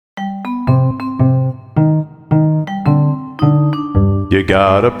You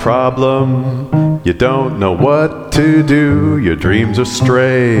got a problem, you don't know what to do. Your dreams are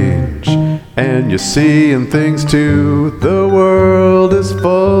strange, and you're seeing things too. The world is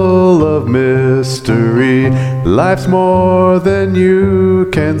full of mystery. Life's more than you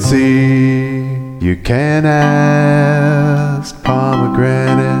can see. You can ask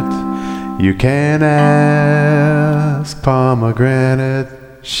Pomegranate. You can ask Pomegranate.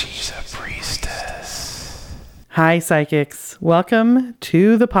 She's a priestess. Hi, psychics. Welcome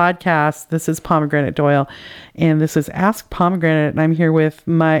to the podcast. This is Pomegranate Doyle, and this is Ask Pomegranate, and I'm here with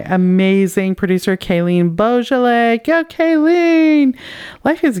my amazing producer, Kayleen Beaujolais. Go, Kayleen!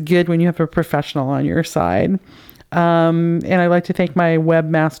 Life is good when you have a professional on your side. And I'd like to thank my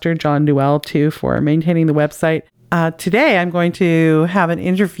webmaster, John Newell, too, for maintaining the website. Today, I'm going to have an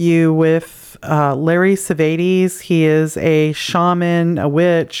interview with Larry Savaites. He is a shaman, a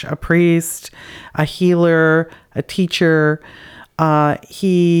witch, a priest, a healer, a teacher.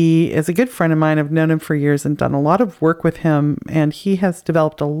 He is a good friend of mine. I've known him for years and done a lot of work with him, and he has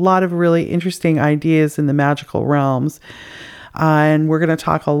developed a lot of really interesting ideas in the magical realms. And we're going to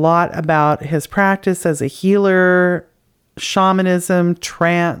talk a lot about his practice as a healer, shamanism,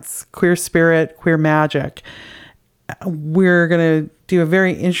 trance, queer spirit, queer magic. We're going to do a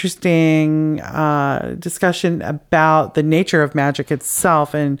very interesting discussion about the nature of magic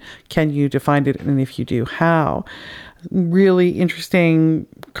itself and can you define it, and if you do, how. Really interesting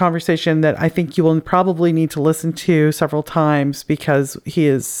conversation that I think you will probably need to listen to several times because he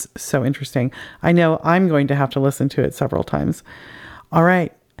is so interesting. I know I'm going to have to listen to it several times. All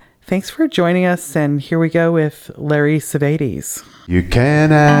right. Thanks for joining us, and here we go with Larry Savaites. You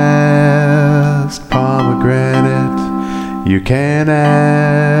can ask Pomegranate. You can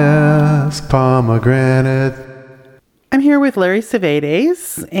ask Pomegranate. I'm here with Larry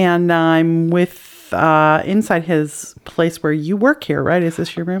Savaites, and I'm with inside his place where you work here, right? Is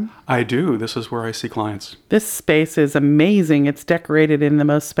this your room? I do. This is where I see clients. This space is amazing. It's decorated in the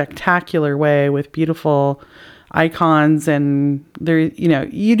most spectacular way with beautiful icons, and there,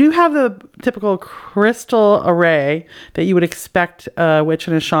 you do have the typical crystal array that you would expect a witch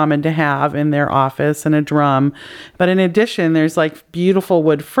and a shaman to have in their office, and a drum. But in addition, there's like beautiful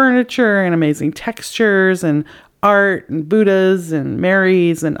wood furniture and amazing textures and art and Buddhas and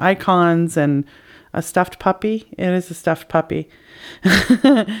Marys and icons and a stuffed puppy. It is a stuffed puppy.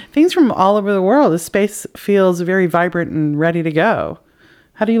 Things from all over the world. The space feels very vibrant and ready to go.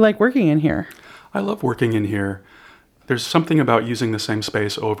 How do you like working in here? I love working in here. There's something about using the same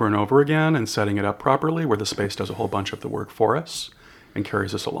space over and over again and setting it up properly where the space does a whole bunch of the work for us and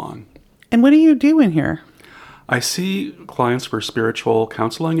carries us along. And what do you do in here? I see clients for spiritual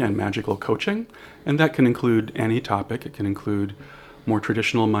counseling and magical coaching, and that can include any topic. It can include more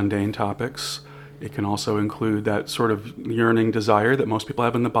traditional mundane topics. It can also include that sort of yearning desire that most people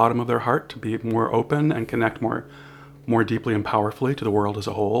have in the bottom of their heart to be more open and connect more deeply and powerfully to the world as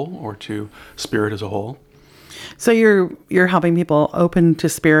a whole or to spirit as a whole. So you're helping people open to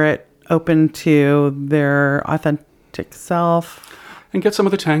spirit, open to their authentic self, and get some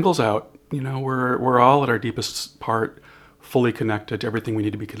of the tangles out. We're all at our deepest part fully connected to everything we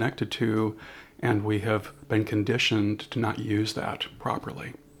need to be connected to, and we have been conditioned to not use that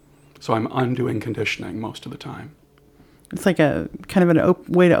properly. So I'm undoing conditioning most of the time. It's like a kind of an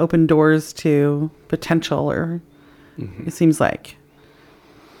way to open doors to potential, or It seems like.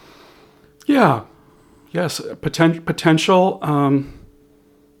 Yeah. Yes. Potential of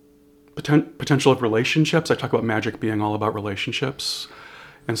relationships. I talk about magic being all about relationships.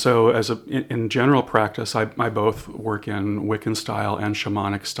 And so in general practice, I both work in Wiccan style and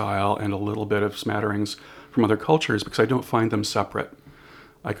shamanic style and a little bit of smatterings from other cultures because I don't find them separate.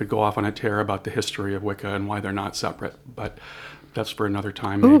 I could go off on a tear about the history of Wicca and why they're not separate, but that's for another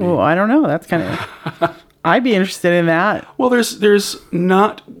time. Maybe. Ooh, I don't know. That's kind of... I'd be interested in that. Well, there's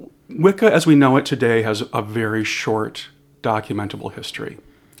not... Wicca, as we know it today, has a very short documentable history.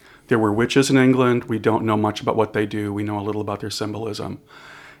 There were witches in England. We don't know much about what they do. We know a little about their symbolism.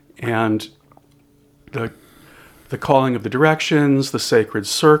 And the calling of the directions, the sacred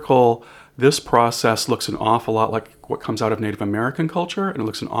circle, this process looks an awful lot like what comes out of Native American culture, and it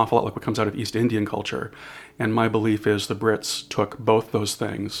looks an awful lot like what comes out of East Indian culture. And my belief is the Brits took both those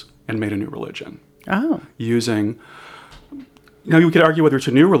things and made a new religion. Oh. Using... Now, you could argue whether it's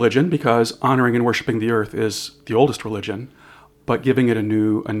a new religion because honoring and worshiping the earth is the oldest religion, but giving it a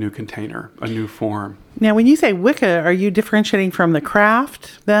new container, a new form. Now, when you say Wicca, are you differentiating from the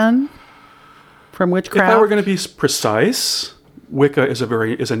craft then? From witchcraft? If I were going to be precise, Wicca is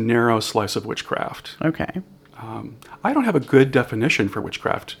a narrow slice of witchcraft. Okay. I don't have a good definition for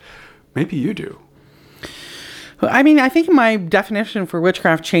witchcraft Maybe you do. I mean, I think my definition for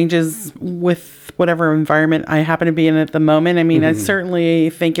witchcraft changes with whatever environment I happen to be in at the moment. I mean, I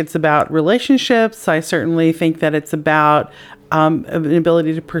certainly think it's about relationships. I certainly think that it's about an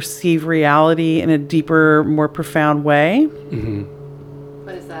ability to perceive reality in a deeper, more profound way.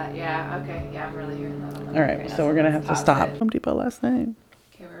 What is that? Yeah, okay. Yeah, I'm really hearing that. All right, so we're going to have to stop. Home Depot last night.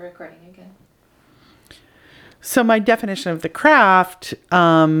 Okay, we're recording again. So my definition of the craft,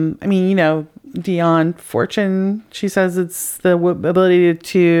 I mean, you know, Dion Fortune, she says it's the ability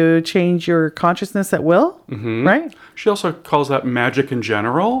to change your consciousness at will, right? She also calls that magic in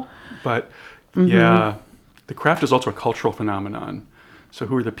general, but yeah, the craft is also a cultural phenomenon. So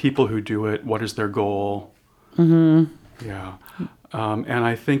who are the people who do it? What is their goal? Yeah. And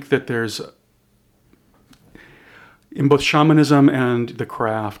I think that there's, in both shamanism and the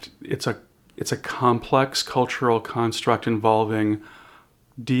craft, it's a complex cultural construct involving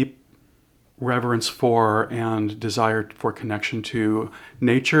deep reverence for and desire for connection to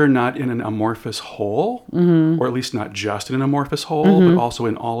nature, not in an amorphous whole, or at least not just in an amorphous whole, but also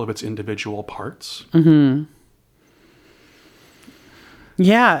in all of its individual parts.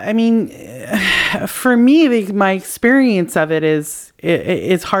 Yeah, I mean, for me, my experience of it is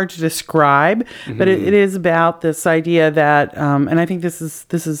it's hard to describe, but it is about this idea that, and I think this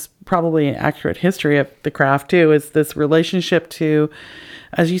is probably an accurate history of the craft too, is this relationship to,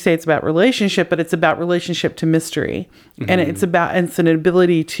 as you say, it's about relationship, but it's about relationship to mystery. And it's an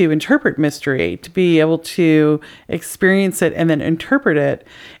ability to interpret mystery, to be able to experience it and then interpret it.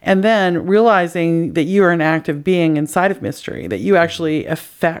 And then realizing that you are an active being inside of mystery, that you actually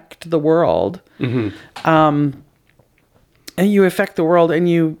affect the world. And you affect the world and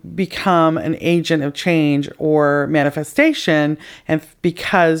you become an agent of change or manifestation, and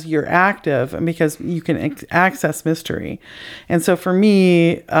because you're active and because you can access mystery. And so for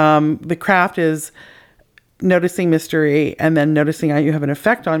me, the craft is noticing mystery and then noticing how you have an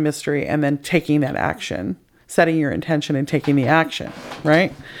effect on mystery and then taking that action, setting your intention and taking the action,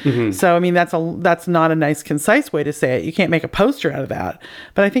 right? So, I mean, that's not a nice, concise way to say it. You can't make a poster out of that.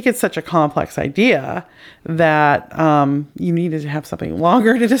 But I think it's such a complex idea that you needed to have something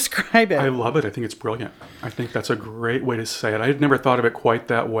longer to describe it. I love it. I think it's brilliant. I think that's a great way to say it. I had never thought of it quite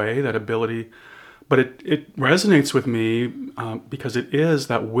that way, that ability. But it resonates with me because it is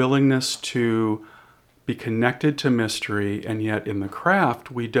that willingness to be connected to mystery, and yet in the craft,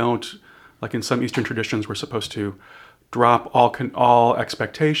 we don't, like in some Eastern traditions, we're supposed to drop all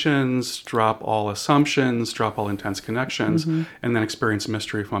expectations, drop all assumptions, drop all intense connections, and then experience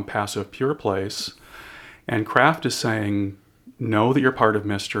mystery from a passive, pure place. And craft is saying, know that you're part of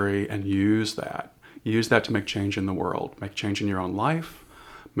mystery and use that. Use that to make change in the world, make change in your own life,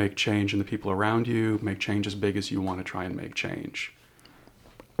 make change in the people around you, make change as big as you want to try and make change.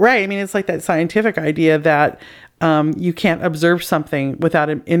 Right. I mean, it's like that scientific idea that you can't observe something without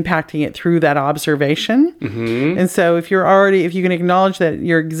impacting it through that observation. And so if you can acknowledge that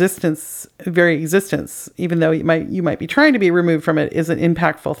your very existence, even though you might be trying to be removed from it, is an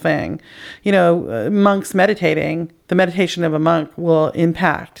impactful thing. You know, monks meditating, the meditation of a monk will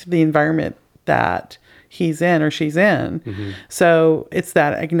impact the environment that he's in or she's in. So it's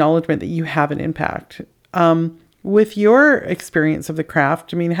that acknowledgement that you have an impact. With your experience of the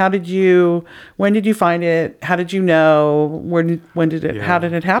craft, I mean, when did you find it? How did you know? When did it, how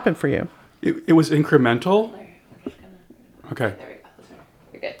did it happen for you? It was incremental. Okay. There we go.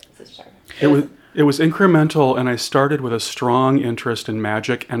 You're good. This is sharp. It was incremental, and I started with a strong interest in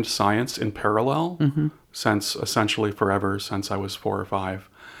magic and science in parallel since essentially forever, since I was 4 or 5.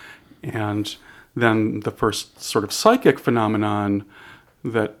 And then the first sort of psychic phenomenon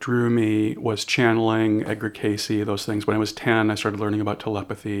that drew me was channeling, Edgar Cayce, those things. When I was 10, I started learning about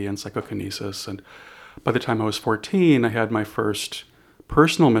telepathy and psychokinesis. And by the time I was 14, I had my first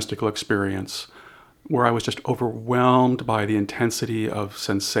personal mystical experience where I was just overwhelmed by the intensity of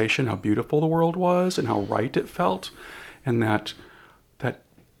sensation, how beautiful the world was and how right it felt. And that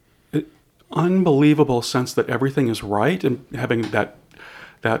unbelievable sense that everything is right, and having that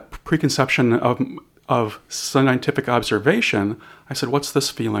preconception of scientific observation, I said, what's this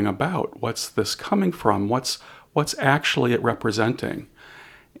feeling about? What's this coming from? What's actually it representing?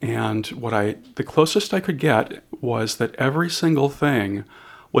 And the closest I could get was that every single thing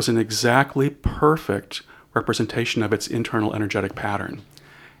was an exactly perfect representation of its internal energetic pattern.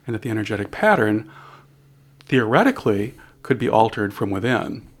 And that the energetic pattern, theoretically, could be altered from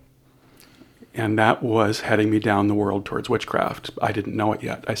within. And that was heading me down the world towards witchcraft. I didn't know it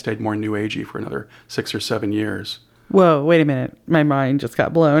yet. I stayed more New Agey for another 6 or 7 years. Whoa, wait a minute. My mind just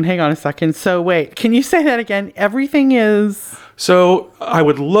got blown. Hang on a second. So wait, can you say that again? Everything is... So I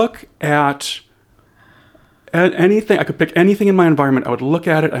would look at anything. I could pick anything in my environment. I would look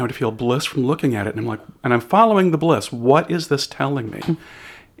at it. I would feel bliss from looking at it. And I'm like, and I'm following the bliss. What is this telling me?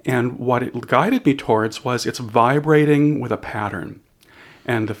 And what it guided me towards was it's vibrating with a pattern.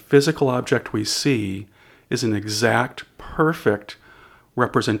 And the physical object we see is an exact, perfect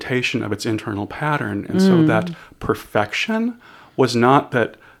representation of its internal pattern. And so that perfection was not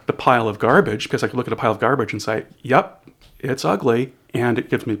that the pile of garbage, because I could look at a pile of garbage and say, yep, it's ugly, and it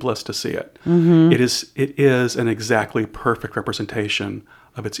gives me bliss to see it. It is an exactly perfect representation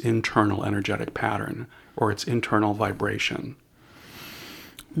of its internal energetic pattern or its internal vibration.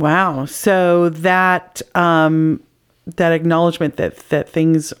 Wow. So that that acknowledgement that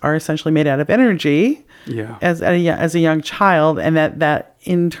things are essentially made out of energy, Yeah. as a young child, and that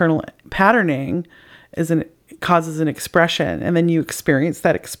internal patterning causes an expression, and then you experience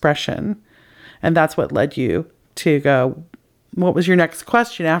that expression, and that's what led you to go. What was your next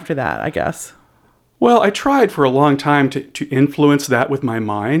question after that, I guess? Well, I tried for a long time to influence that with my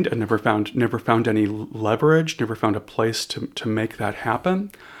mind, and never found any leverage, never found a place to make that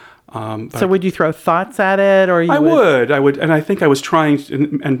happen. So would you throw thoughts at it, or I would, and I think I was trying,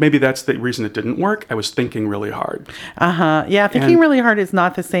 and maybe that's the reason it didn't work. I was thinking really hard. Yeah, thinking really hard is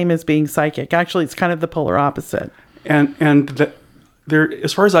not the same as being psychic. Actually, it's kind of the polar opposite. And there,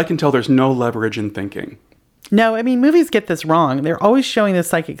 as far as I can tell, there's no leverage in thinking. No, I mean, movies get this wrong. They're always showing the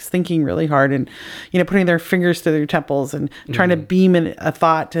psychics thinking really hard and, putting their fingers to their temples and trying to beam in a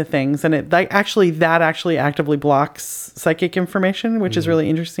thought to things. And that actually actively blocks psychic information, which is really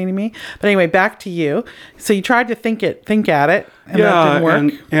interesting to me. But anyway, back to you. So you tried to think at it, and that didn't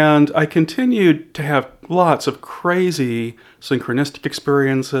work. And I continued to have lots of crazy synchronistic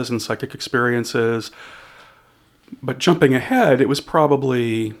experiences and psychic experiences. But jumping ahead, it was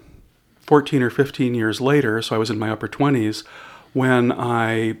probably 14 or 15 years later, so I was in my upper 20s, when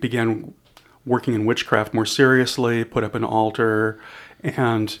I began working in witchcraft more seriously, put up an altar,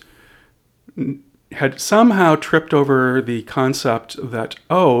 and had somehow tripped over the concept that,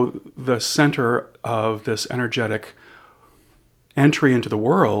 the center of this energetic entry into the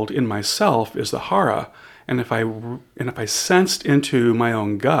world in myself is the hara. And if I sensed into my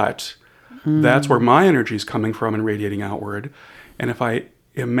own gut, that's where my energy is coming from and radiating outward. And if I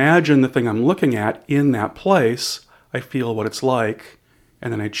imagine the thing I'm looking at in that place, I feel what it's like,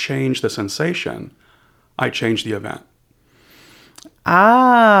 and then I change the sensation. I change the event.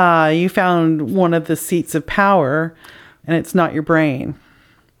 You found one of the seats of power, and it's not your brain.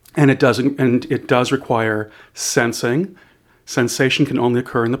 And it does require sensing. Sensation can only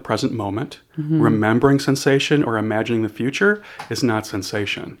occur in the present moment. Remembering sensation or imagining the future is not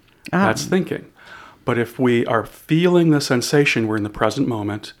sensation. That's thinking. But if we are feeling the sensation, we're in the present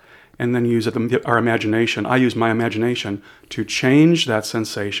moment, and then use our imagination. I use my imagination to change that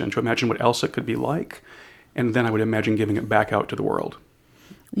sensation, to imagine what else it could be like, and then I would imagine giving it back out to the world.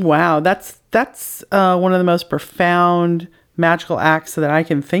 Wow, that's one of the most profound magical acts that I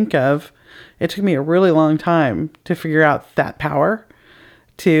can think of. It took me a really long time to figure out that power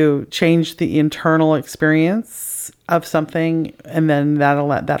to change the internal experience of something, and then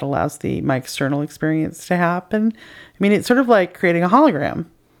that allows my external experience to happen. I mean, it's sort of like creating a hologram.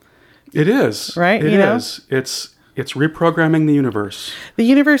 It is. Right? It is. It's reprogramming the universe. The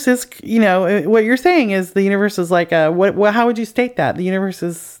universe is, what you're saying is the universe is like how would you state that? The universe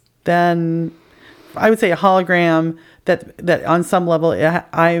is then, I would say, a hologram that on some level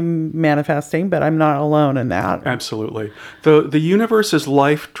I'm manifesting, but I'm not alone in that. Absolutely. The universe is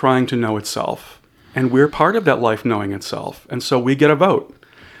life trying to know itself. And we're part of that life knowing itself. And so we get a vote.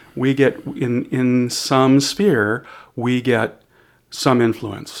 We get, in some sphere, we get some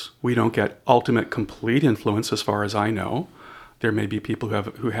influence. We don't get ultimate complete influence as far as I know. There may be people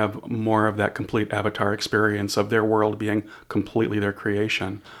who have more of that complete avatar experience of their world being completely their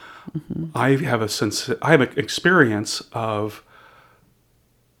creation. I have an experience of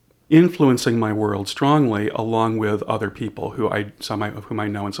influencing my world strongly along with other people some of whom I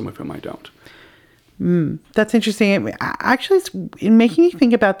know and some of whom I don't. That's interesting. Actually, it's making me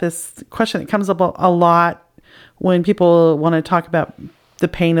think about this question that comes up a lot when people want to talk about the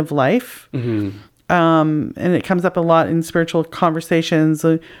pain of life. And it comes up a lot in spiritual conversations.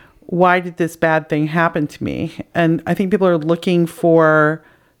 Why did this bad thing happen to me? And I think people are looking for,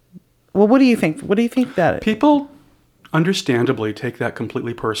 well, what do you think? What do you think that people understandably take that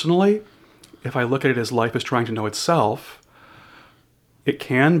completely personally. If I look at it as life is trying to know itself, it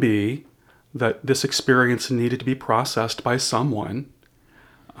can be that this experience needed to be processed by someone.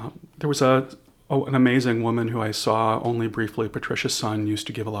 There was a an amazing woman who I saw only briefly, Patricia Sun, used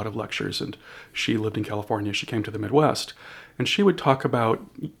to give a lot of lectures, and she lived in California. She came to the Midwest, and she would talk about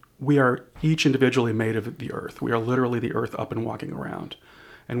we are each individually made of the earth. We are literally the earth up and walking around,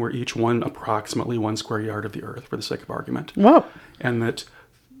 and we're each approximately 1 square yard of the earth, for the sake of argument. Whoa. And that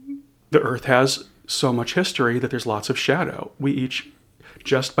the earth has so much history that there's lots of shadow. We each,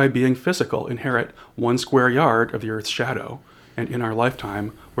 just by being physical, inherit 1 square yard of the earth's shadow, and in our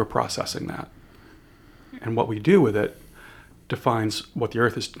lifetime, we're processing that. And what we do with it defines what the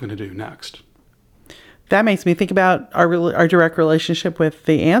earth is going to do next. That makes me think about our direct relationship with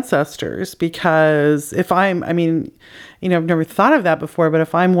the ancestors, because I've never thought of that before, but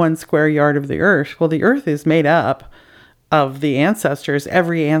if I'm 1 square yard of the earth, well, the earth is made up of the ancestors,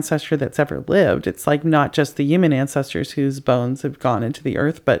 every ancestor that's ever lived. It's like not just the human ancestors whose bones have gone into the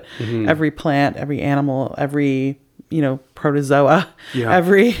earth, but every plant, every animal, every protozoa,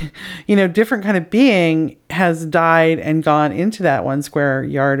 every, different kind of being has died and gone into that 1 square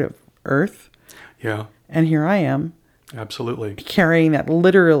yard of earth. Yeah. And here I am. Absolutely. Carrying that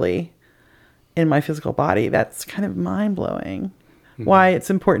literally in my physical body. That's kind of mind blowing. Why it's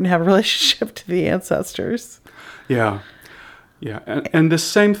important to have a relationship to the ancestors. Yeah. Yeah. And the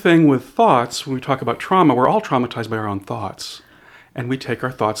same thing with thoughts. When we talk about trauma, we're all traumatized by our own thoughts. And we take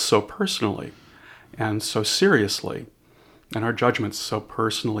our thoughts so personally and so seriously, and our judgments so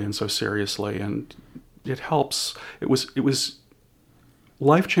personally and so seriously. And it helps. It was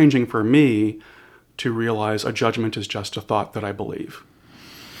life-changing for me to realize a judgment is just a thought that I believe.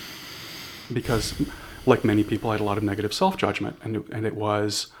 Because, like many people, I had a lot of negative self-judgment, and it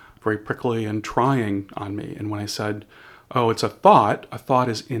was very prickly and trying on me. And when I said, oh, it's a thought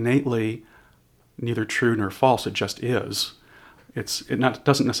is innately neither true nor false, it just is. It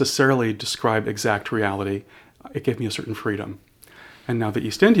doesn't necessarily describe exact reality. It gave me a certain freedom. And now the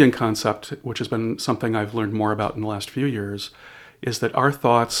East Indian concept, which has been something I've learned more about in the last few years, is that our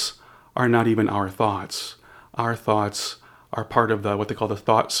thoughts are not even our thoughts. Our thoughts are part of what they call the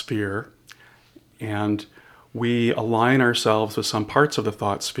thought sphere, and we align ourselves with some parts of the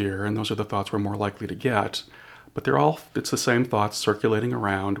thought sphere, and those are the thoughts we're more likely to get. But it's the same thoughts circulating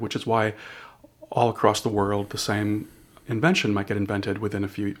around, which is why all across the world the same invention might get invented within a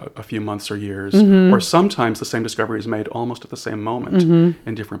few months or years, or sometimes the same discovery is made almost at the same moment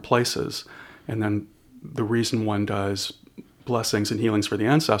in different places. And then the reason one does blessings and healings for the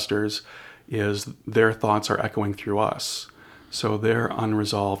ancestors is their thoughts are echoing through us. So their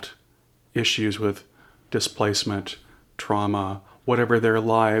unresolved issues with displacement, trauma, whatever their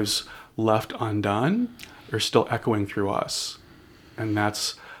lives left undone, are still echoing through us. And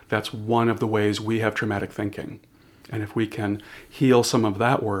that's one of the ways we have traumatic thinking. And if we can heal some of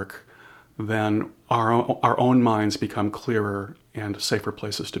that work, then our own minds become clearer and safer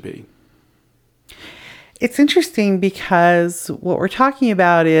places to be. It's interesting because what we're talking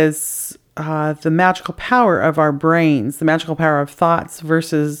about is the magical power of our brains, the magical power of thoughts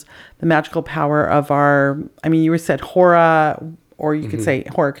versus the magical power of you said hora, or you could say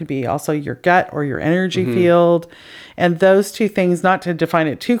hora could be also your gut or your energy field. And those two things, not to define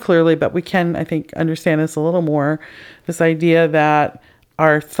it too clearly, but we can, I think, understand this a little more. This idea that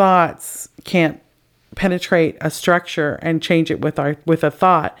our thoughts can't penetrate a structure and change it with a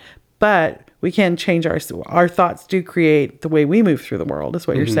thought, but we can change our thoughts do create the way we move through the world, is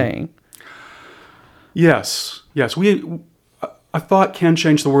what you're saying. Yes. A thought can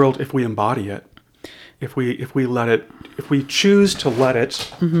change the world if we embody it. If we let it, if we choose to let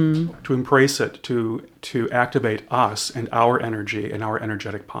it, to embrace it, to activate us and our energy and our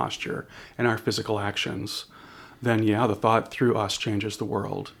energetic posture and our physical actions, then the thought through us changes the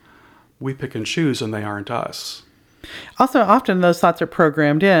world. We pick and choose, and they aren't us. Also, often those thoughts are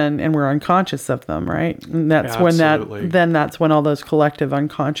programmed in, and we're unconscious of them, right? And that's that's when all those collective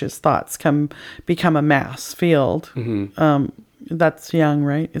unconscious thoughts become a mass field. That's Jung,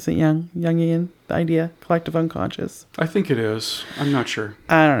 right? Is it Jungian, the idea, collective unconscious? I think it is. I'm not sure.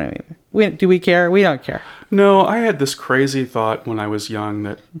 I don't know either. Do we care? We don't care. No, I had this crazy thought when I was young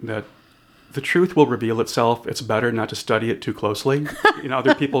that the truth will reveal itself. It's better not to study it too closely,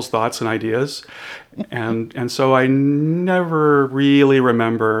 other people's thoughts and ideas. And so I never really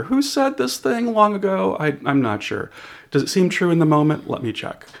remember who said this thing long ago. I'm not sure. Does it seem true in the moment? Let me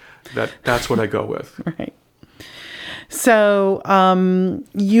check. That's what I go with. Right. So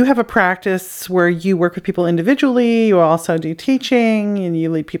you have a practice where you work with people individually. You also do teaching, and you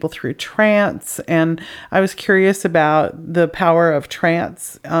lead people through trance. And I was curious about the power of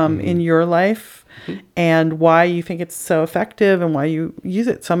trance in your life and why you think it's so effective and why you use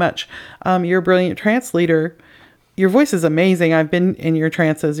it so much. You're a brilliant trance leader. your voice is amazing. I've been in your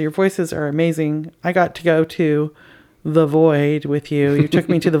trances. Your voices are amazing. I got to go to the void with you. You took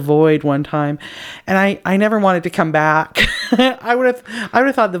me to the void one time, and I never wanted to come back. I would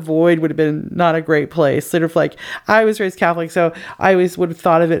have thought the void would have been not a great place. Sort of like, I was raised Catholic, so I always would have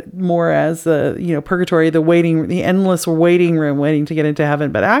thought of it more as the, purgatory, the endless waiting room, waiting to get into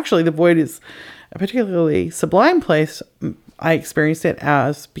heaven. But actually, the void is a particularly sublime place. I experienced it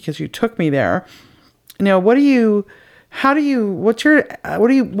as, because you took me there. Now, what can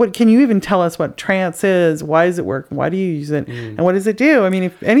you even tell us what trance is? Why does it work? Why do you use it? And what does it do? I mean,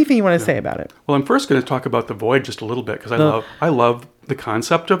 if anything you want to say about it. Well, I'm first going to talk about the void just a little bit, because I love the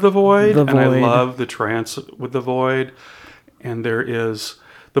concept of the void, and I love the trance with the void. And the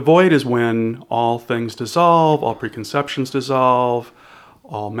void is when all things dissolve, all preconceptions dissolve,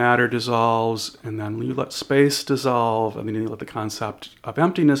 all matter dissolves, and then you let space dissolve, and then you let the concept of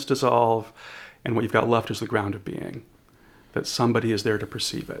emptiness dissolve, and what you've got left is the ground of being, that somebody is there to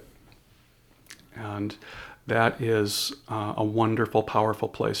perceive it. And that is a wonderful, powerful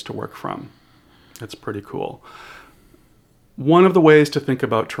place to work from. It's pretty cool. One of the ways to think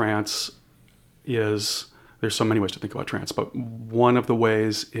about trance is, there's so many ways to think about trance, but one of the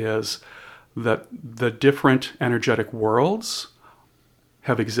ways is that the different energetic worlds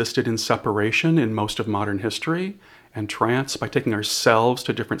have existed in separation in most of modern history. And trance, by taking ourselves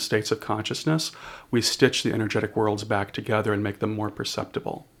to different states of consciousness, we stitch the energetic worlds back together and make them more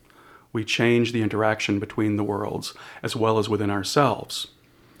perceptible. We change the interaction between the worlds as well as within ourselves.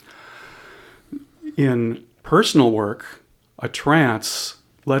 In personal work, a trance,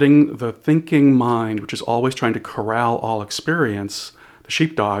 letting the thinking mind, which is always trying to corral all experience, the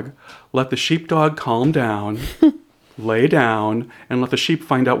sheepdog, let the sheepdog calm down, lay down, and let the sheep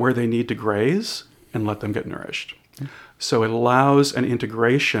find out where they need to graze, and let them get nourished. So it allows an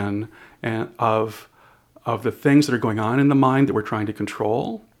integration of the things that are going on in the mind that we're trying to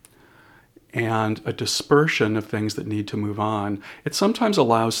control, and a dispersion of things that need to move on. It sometimes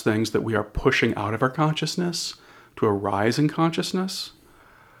allows things that we are pushing out of our consciousness to arise in consciousness.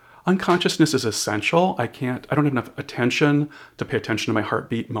 Unconsciousness is essential. I don't have enough attention to pay attention to my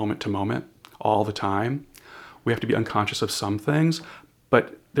heartbeat moment to moment all the time. We have to be unconscious of some things,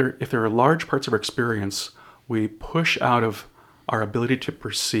 but if there are large parts of our experience we push out of our ability to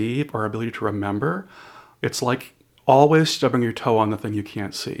perceive, our ability to remember, it's like always stubbing your toe on the thing you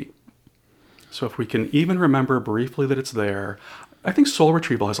can't see. So if we can even remember briefly that it's there, I think soul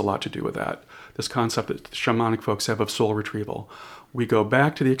retrieval has a lot to do with that. This concept that shamanic folks have of soul retrieval. We go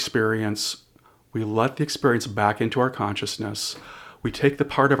back to the experience, we let the experience back into our consciousness, we take the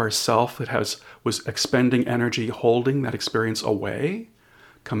part of ourself that was expending energy holding that experience away,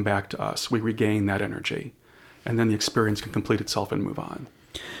 come back to us. We regain that energy. And then the experience can complete itself and move on.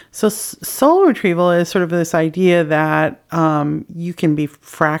 So soul retrieval is sort of this idea that you can be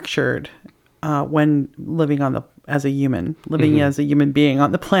fractured when living as a human, as a human being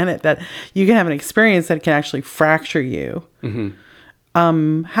on the planet, that you can have an experience that can actually fracture you.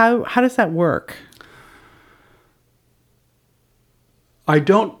 How does that work? I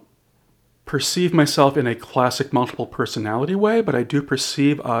don't perceive myself in a classic multiple personality way, but I do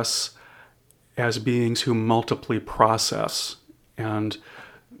perceive us as beings who multiply process. And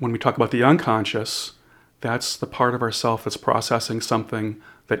when we talk about the unconscious, that's the part of ourself that's processing something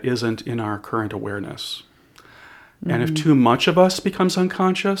that isn't in our current awareness. And if too much of us becomes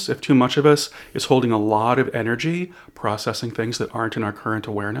unconscious, if too much of us is holding a lot of energy processing things that aren't in our current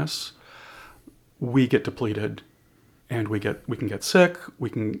awareness, we get depleted, and we can get sick. We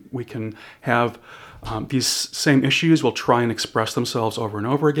can have these same issues will try and express themselves over and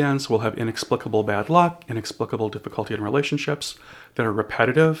over again. So we'll have inexplicable bad luck, inexplicable difficulty in relationships that are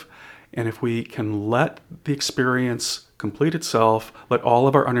repetitive. And if we can let the experience complete itself, let all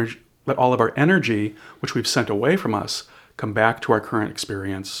of our energy, which we've sent away from us, come back to our current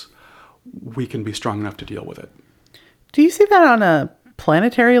experience, we can be strong enough to deal with it. Do you see that on a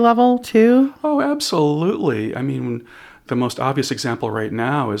planetary level too? Oh, absolutely. I mean, the most obvious example right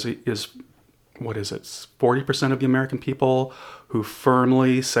now is what is it? 40% of the American people who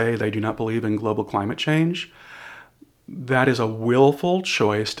firmly say they do not believe in global climate change. That is a willful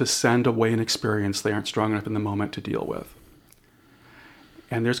choice to send away an experience they aren't strong enough in the moment to deal with.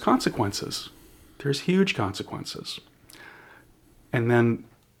 And there's consequences. There's huge consequences. And then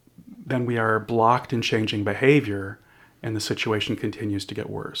we are blocked in changing behavior, and the situation continues to get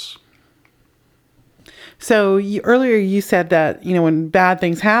worse. So earlier you said that, when bad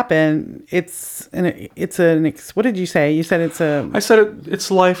things happen, what did you say? You said I said it's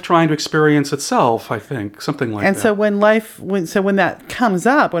life trying to experience itself, I think, something like that. and so when that comes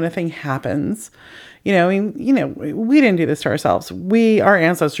up, when a thing happens, we didn't do this to ourselves. Our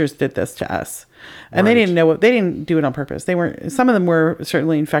ancestors did this to us. And Right. they didn't do it on purpose. Some of them were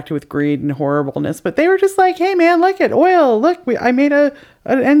certainly infected with greed and horribleness, but they were just like, hey man, look at oil. Look, I made an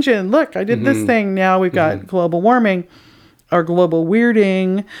engine. Look, I did this thing. Now we've got global warming or global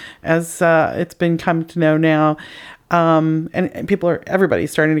weirding, as it's been come to know now. And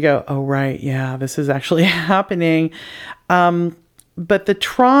everybody's starting to go, oh, right. Yeah, this is actually happening. But the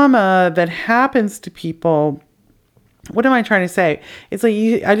trauma that happens to people, what am I trying to say? It's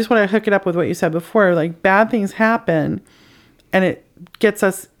like, I just want to hook it up with what you said before. Like, bad things happen and it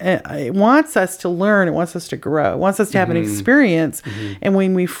wants us to learn. It wants us to grow. It wants us to have an experience. And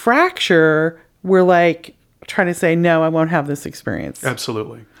when we fracture, we're like trying to say, no, I won't have this experience.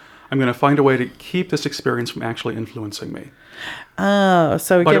 Absolutely. I'm going to find a way to keep this experience from actually influencing me. Oh,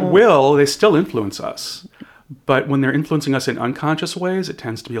 so But again, they still influence us. But when they're influencing us in unconscious ways, it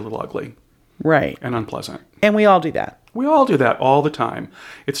tends to be a little ugly right. and unpleasant. And we all do that. We all do that all the time.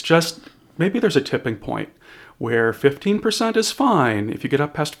 It's just, maybe there's a tipping point where 15% is fine. If you get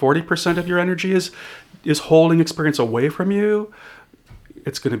up past 40% of your energy is holding experience away from you,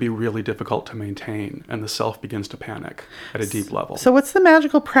 it's going to be really difficult to maintain, and the self begins to panic at a deep level. So what's the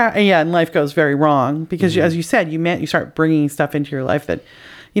magical and life goes very wrong because as you said, you start bringing stuff into your life that,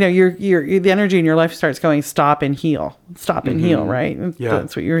 the energy in your life starts going, stop and heal, right? Yeah.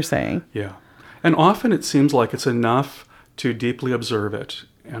 That's what you were saying. Yeah. And often it seems like it's enough to deeply observe it.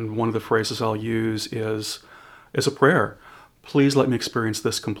 And one of the phrases I'll use is a prayer. Please let me experience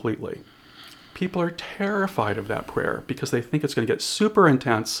this completely. People are terrified of that prayer because they think it's going to get super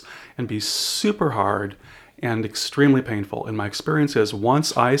intense and be super hard and extremely painful. And my experience is,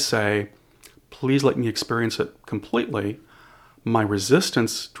 once I say, please let me experience it completely, my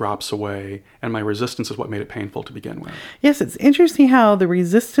resistance drops away, and my resistance is what made it painful to begin with. Yes, it's interesting how the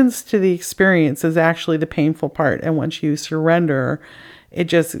resistance to the experience is actually the painful part. And once you surrender, it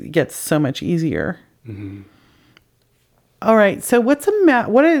just gets so much easier. All right. So what's a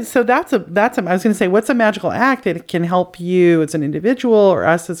magical act that can help you as an individual or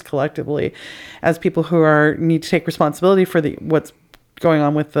us as collectively as people who need to take responsibility for what's going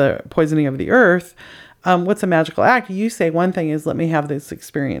on with the poisoning of the earth? What's a magical act? You say one thing is, let me have this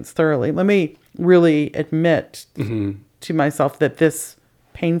experience thoroughly. Let me really admit to myself that this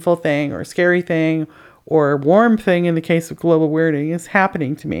painful thing or scary thing or warm thing in the case of global weirding is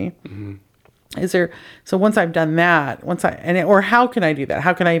happening to me. So once I've done that, or how can I do that?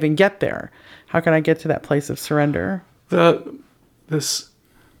 How can I even get there? How can I get to that place of surrender? The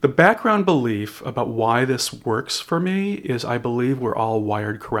background belief about why this works for me is, I believe we're all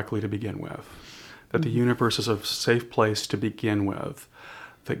wired correctly to begin with. That the universe is a safe place to begin with.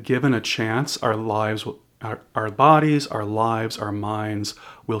 That given a chance, our lives, our bodies, our lives, our minds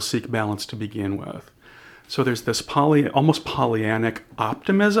will seek balance to begin with. So there's this almost Pollyannic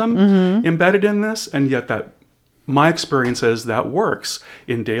optimism embedded in this, and yet that my experience is that works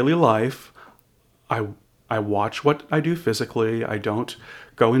in daily life. I watch what I do physically. I don't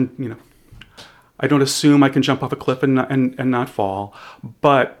go in, I don't assume I can jump off a cliff and not fall.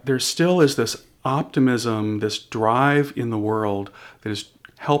 But there still is this optimism, this drive in the world that is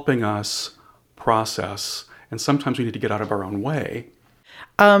helping us process. And sometimes we need to get out of our own way.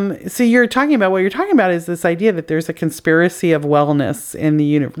 So what you're talking about is this idea that there's a conspiracy of wellness in the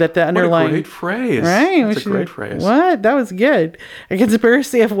universe, that the underlying... What a great phrase. Right? It's a great phrase. What? That was good. A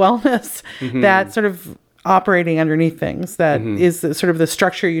conspiracy of wellness that sort of operating underneath things, that is sort of the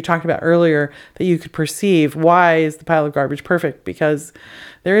structure you talked about earlier that you could perceive. Why is the pile of garbage perfect? Because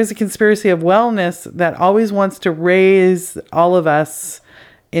there is a conspiracy of wellness that always wants to raise all of us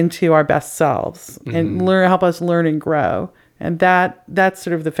into our best selves and help us learn and grow. And that's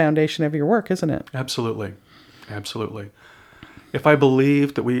sort of the foundation of your work, isn't it? Absolutely. Absolutely. If I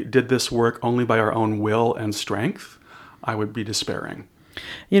believed that we did this work only by our own will and strength, I would be despairing.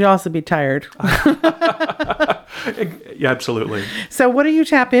 You'd also be tired. Yeah, absolutely. So what do you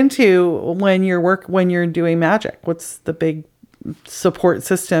tap into when you're doing magic? What's the big support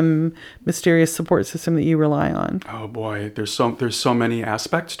system, mysterious support system that you rely on? Oh boy, there's so many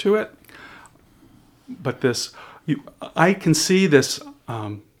aspects to it. But I can see this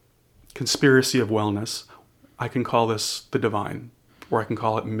conspiracy of wellness. I can call this the divine, or I can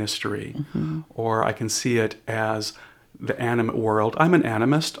call it mystery, or I can see it as the animate world. I'm an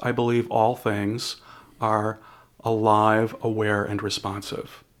animist. I believe all things are alive, aware, and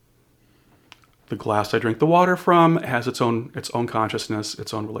responsive. The glass I drink the water from has its own consciousness,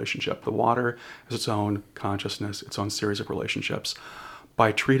 its own relationship. The water has its own consciousness, its own series of relationships.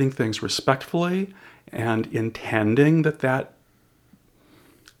 By treating things respectfully and intending that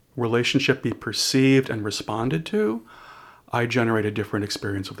relationship be perceived and responded to, I generate a different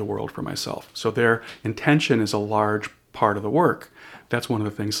experience of the world for myself. So their intention is a large part of the work. That's one of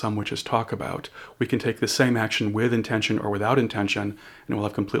the things some witches talk about. We can take the same action with intention or without intention, and it will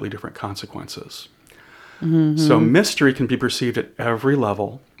have completely different consequences. Mm-hmm. So mystery can be perceived at every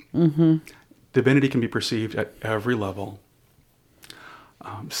level. Mm-hmm. Divinity can be perceived at every level.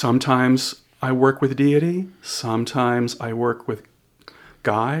 Sometimes I work with deity. Sometimes I work with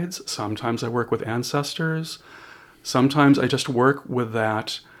guides. Sometimes I work with ancestors. Sometimes I just work with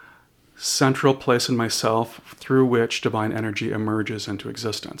that central place in myself through which divine energy emerges into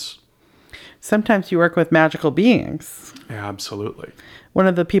existence. Sometimes you work with magical beings. Absolutely. One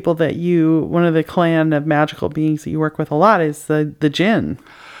of the clan of magical beings that you work with a lot is the jinn.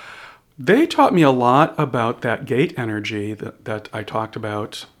 They taught me a lot about that gate energy that I talked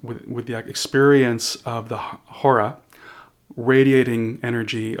about with the experience of the Hora, radiating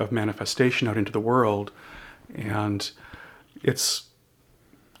energy of manifestation out into the world. And it's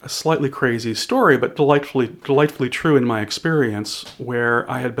a slightly crazy story, but delightfully true in my experience, where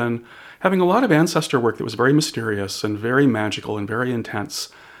I had been having a lot of ancestor work that was very mysterious and very magical and very intense,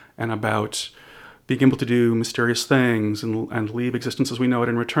 and about being able to do mysterious things and leave existence as we know it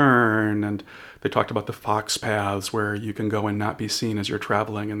in return. And they talked about the fox paths, where you can go and not be seen as you're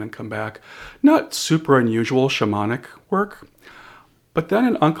traveling and then come back. Not super unusual shamanic work. But then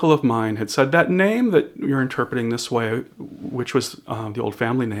an uncle of mine had said that name that you're interpreting this way, which was the old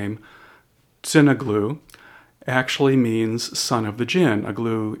family name, Tsinaglu, actually means son of the jinn.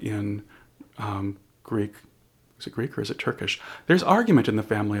 Aglu in Greek. Is it Greek or is it Turkish? There's argument in the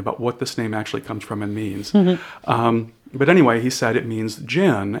family about what this name actually comes from and means. Mm-hmm. But anyway, he said it means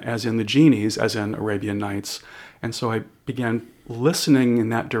jinn, as in the genies, as in Arabian Nights. And so I began listening in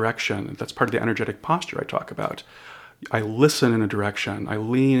that direction. That's part of the energetic posture I talk about. I listen in a direction. I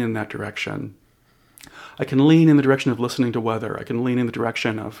lean in that direction. I can lean in the direction of listening to weather. I can lean in the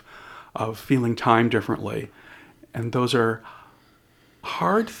direction of feeling time differently. And those are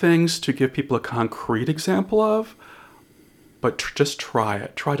hard things to give people a concrete example of, but just try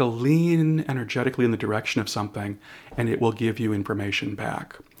it. Try to lean energetically in the direction of something, and it will give you information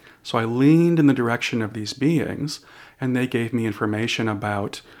back. So I leaned in the direction of these beings, and they gave me information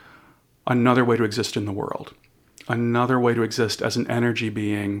about another way to exist in the world. Another way to exist as an energy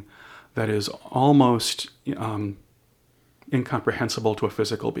being that is almost incomprehensible to a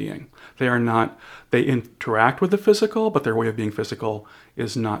physical being. They interact with the physical, but their way of being physical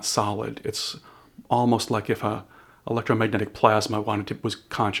is not solid. It's almost like if a electromagnetic plasma was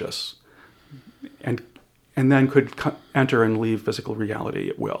conscious and then could enter and leave physical reality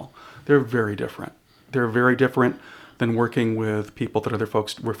at will. They're very different. They're very different than working with people that other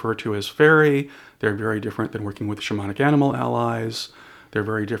folks refer to as fairy. They're very different than working with shamanic animal allies. They're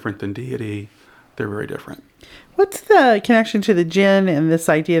very different than deity. They're very different. What's the connection to the jinn and this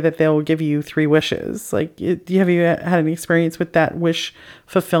idea that they'll give you 3 wishes? Like, have you had any experience with that wish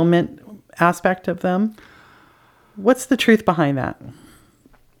fulfillment aspect of them? What's the truth behind that?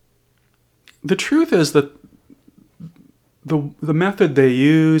 The truth is that the method they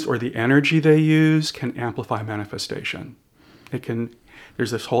use or the energy they use can amplify manifestation.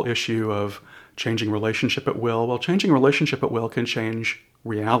 There's this whole issue of changing relationship at will. Well, changing relationship at will can change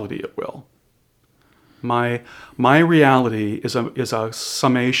reality at will. My reality is a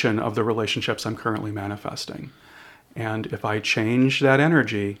summation of the relationships I'm currently manifesting. And if I change that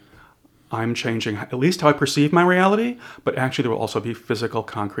energy, I'm changing at least how I perceive my reality, but actually there will also be physical,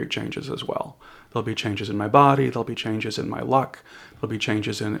 concrete changes as well. There'll be changes in my body, there'll be changes in my luck, there'll be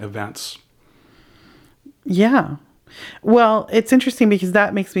changes in events. Yeah. Well, it's interesting because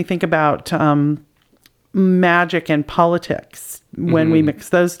that makes me think about magic and politics when we mix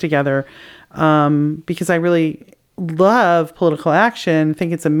those together, because I really love political action,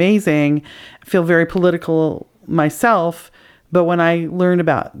 think it's amazing, feel very political myself. But when I learned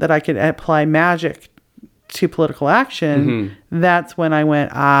about that I could apply magic to political action, that's when I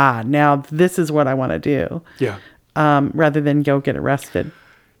went, now this is what I want to do. Yeah. Rather than go get arrested.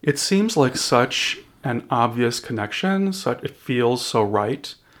 It seems like such an obvious connection. It feels so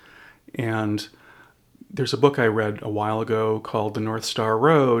right. And there's a book I read a while ago called The North Star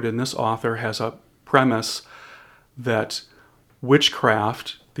Road, and this author has a premise that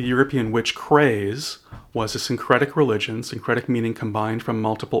witchcraft, the European witch craze, was a syncretic religion, syncretic meaning combined from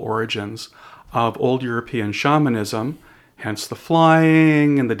multiple origins, of old European shamanism, hence the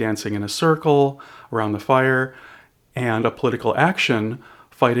flying and the dancing in a circle around the fire, and a political action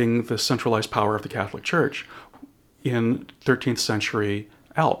fighting the centralized power of the Catholic Church in 13th century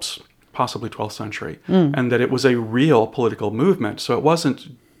Alps, possibly 12th century, and that it was a real political movement. So it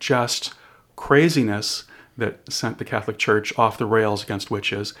wasn't just craziness that sent the Catholic Church off the rails against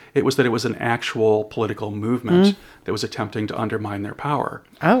witches. It was that it was an actual political movement that was attempting to undermine their power.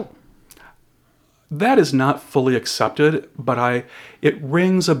 Oh. That is not fully accepted, but it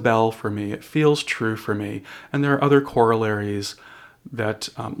rings a bell for me. It feels true for me. And there are other corollaries that,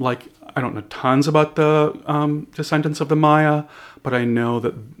 I don't know tons about the descendants of the Maya, but I know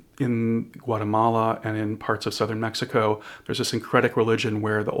that in Guatemala and in parts of southern Mexico, there's a syncretic religion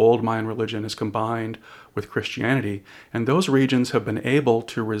where the old Mayan religion is combined with Christianity. And those regions have been able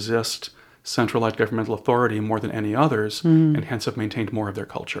to resist centralized governmental authority more than any others, and hence have maintained more of their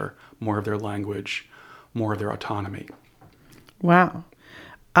culture, more of their language, more of their autonomy. Wow.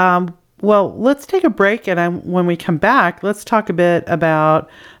 Well, let's take a break, and when we come back, let's talk a bit about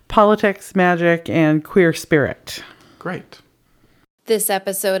politics, magic, and queer spirit. Great. This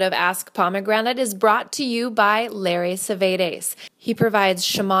episode of Ask Pomegranate is brought to you by Larry Savedes. He provides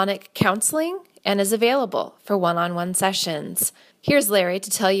shamanic counseling and is available for one-on-one sessions. Here's Larry to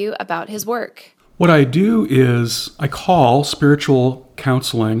tell you about his work. What I do is I call spiritual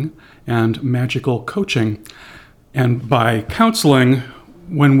counseling and magical coaching. And by counseling,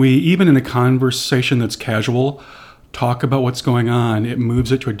 when we, even in a conversation that's casual, talk about what's going on, it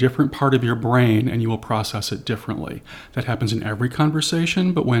moves it to a different part of your brain and you will process it differently. That happens in every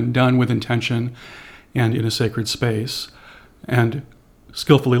conversation, but when done with intention and in a sacred space and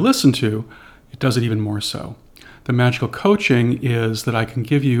skillfully listened to, it does it even more so. The magical coaching is that I can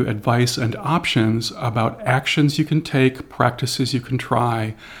give you advice and options about actions you can take, practices you can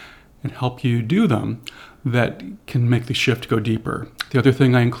try, and help you do them that can make the shift go deeper. The other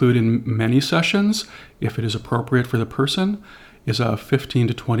thing I include in many sessions, if it is appropriate for the person, is a 15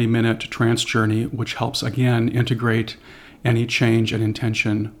 to 20 minute trance journey, which helps, again, integrate any change and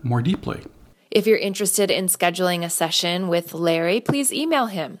intention more deeply. If you're interested in scheduling a session with Larry, please email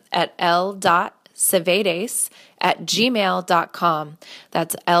him at l.savedes@gmail.com.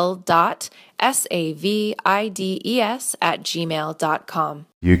 That's l.savedes@gmail.com.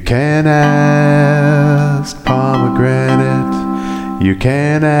 You can ask pomegranate. You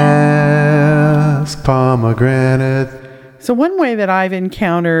can ask pomegranate. So one way that I've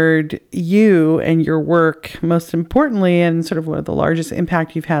encountered you and your work, most importantly, and sort of one of the largest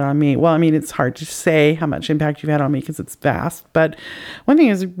impact you've had on me. Well, I mean, it's hard to say how much impact you've had on me because it's vast. But one thing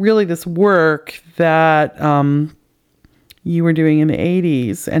is really this work that you were doing in the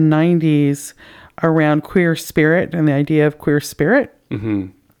 80s and 90s around queer spirit and the idea of queer spirit. Mm-hmm.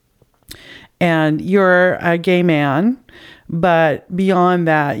 And you're a gay man, but beyond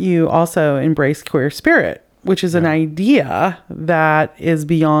that, you also embrace queer spirit, which is an idea that is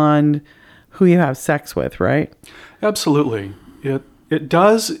beyond who you have sex with, right? Absolutely. It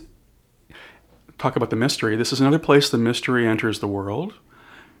does talk about the mystery. This is another place the mystery enters the world.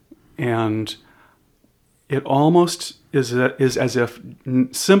 And it almost is as if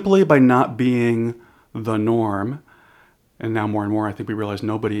simply by not being the norm, and now more and more I think we realize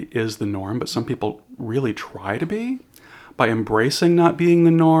nobody is the norm, but some people really try to be. By embracing not being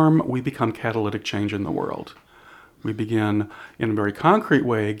the norm, we become catalytic change in the world. We begin, in a very concrete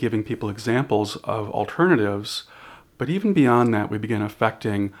way, giving people examples of alternatives, but even beyond that, we begin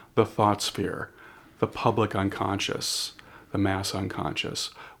affecting the thought sphere, the public unconscious, the mass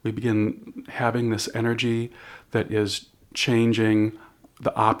unconscious. We begin having this energy that is changing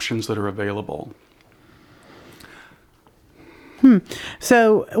the options that are available.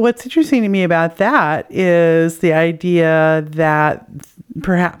 So what's interesting to me about that is the idea that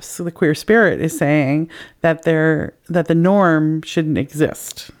perhaps the queer spirit is saying that the norm shouldn't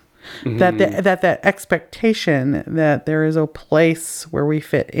exist. Mm-hmm. That expectation that there is a place where we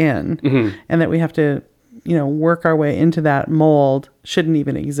fit in, mm-hmm. and that we have to, work our way into that mold shouldn't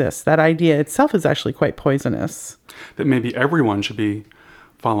even exist. That idea itself is actually quite poisonous. That maybe everyone should be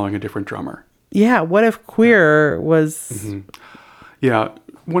following a different drummer. Yeah, what if queer was... Mm-hmm. Yeah,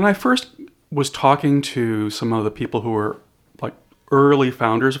 when I first was talking to some of the people who were like early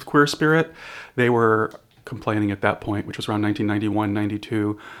founders of Queer Spirit, they were complaining at that point, which was around 1991,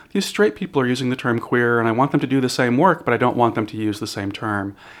 92, these straight people are using the term queer, and I want them to do the same work, but I don't want them to use the same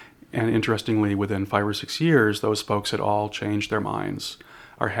term. And interestingly, within 5 or 6 years, those folks had all changed their minds,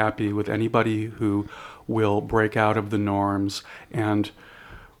 are happy with anybody who will break out of the norms and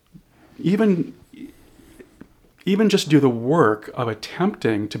even just do the work of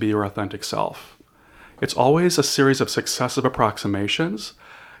attempting to be your authentic self. It's always a series of successive approximations.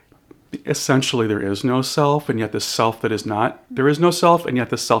 Essentially, there is no self, and yet this self that is not. There is no self, and yet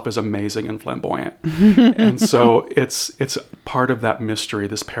this self is amazing and flamboyant. And so it's part of that mystery,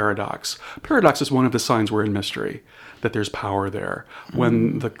 this paradox. Paradox is one of the signs we're in mystery, that there's power there,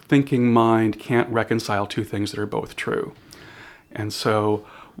 when the thinking mind can't reconcile two things that are both true. And so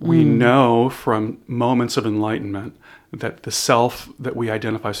we know from moments of enlightenment that the self that we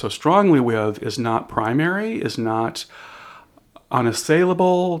identify so strongly with is not primary, is not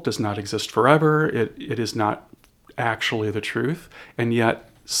unassailable, does not exist forever. It is not actually the truth, and yet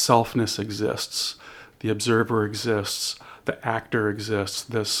selfness exists. The observer exists. The actor exists.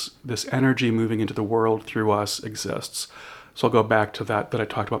 This energy moving into the world through us exists. So I'll go back to that I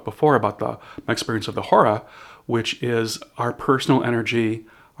talked about before, about my experience of the Hora, which is our personal energy,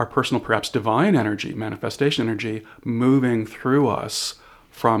 our personal, perhaps divine energy, manifestation energy, moving through us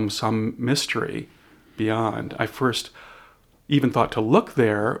from some mystery beyond. I first even thought to look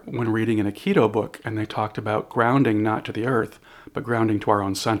there when reading an Aikido book, and they talked about grounding not to the earth, but grounding to our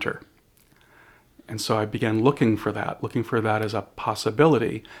own center. And so I began looking for that as a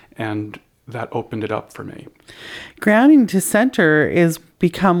possibility, and that opened it up for me. Grounding to center is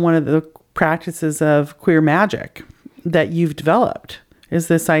become one of the practices of queer magic that you've developed. Is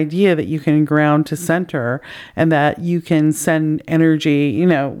this idea that you can ground to center and that you can send energy. You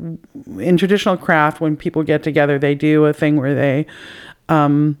know, in traditional craft, when people get together, they do a thing where they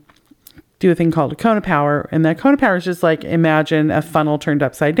do a thing called a cone of power. And that cone of power is just like, imagine a funnel turned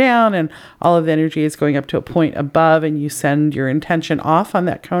upside down and all of the energy is going up to a point above, and you send your intention off on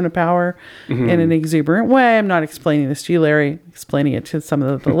that cone of power in an exuberant way. I'm not explaining this to you, Larry, explaining it to some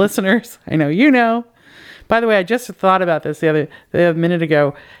of the listeners. I know you know. By the way, I just thought about this the minute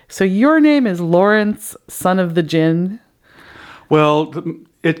ago. So your name is Lawrence, son of the Jinn? Well,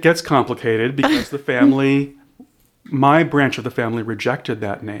 it gets complicated because the family, my branch of the family, rejected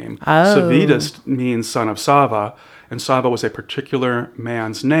that name. Oh. Savitas means son of Sava, and Sava was a particular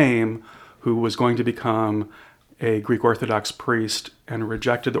man's name who was going to become a Greek Orthodox priest and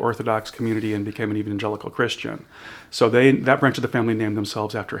rejected the Orthodox community and became an evangelical Christian. So that branch of the family named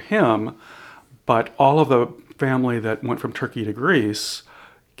themselves after him. But all of the family that went from Turkey to Greece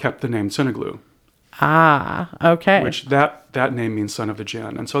kept the name Tsunoglu. Ah, okay. Which that name means son of the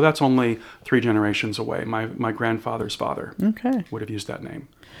Jinn. And so that's only 3 generations away. My grandfather's father would have used that name.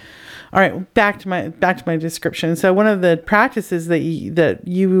 All right, back to my description. So one of the practices that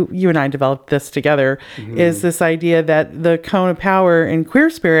you and I developed this together is this idea that the cone of power in queer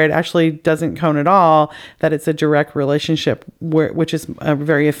spirit actually doesn't cone at all, that it's a direct relationship, which is a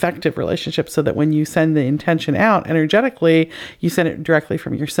very effective relationship, so that when you send the intention out energetically, you send it directly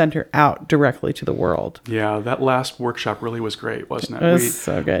from your center out directly to the world. Yeah, that last workshop really was great, wasn't it? It was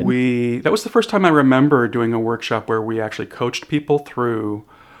so good. That was the first time I remember doing a workshop where we actually coached people through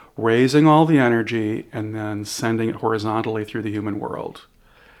raising all the energy and then sending it horizontally through the human world.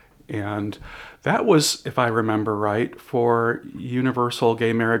 And that was, if I remember right, for universal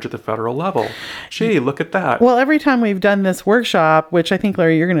gay marriage at the federal level. Gee, look at that. Well, every time we've done this workshop, which I think,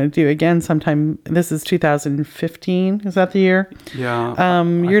 Larry, you're going to do again sometime, this is 2015, is that the year? Yeah.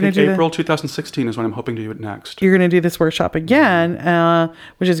 You're going to do April 2016 is when I'm hoping to do it next. You're going to do this workshop again,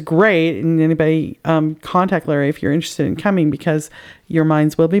 which is great. And anybody, contact Larry if you're interested in coming, because your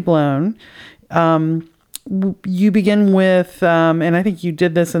minds will be blown. You begin with, and I think you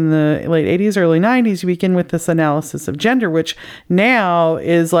did this in the late 80s, early 90s, you begin with this analysis of gender, which now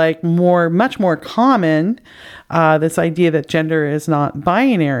is like much more common. This idea that gender is not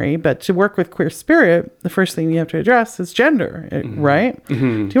binary, but to work with queer spirit, the first thing you have to address is gender, right? Do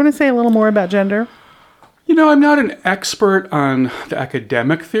you want to say a little more about gender? You know, I'm not an expert on the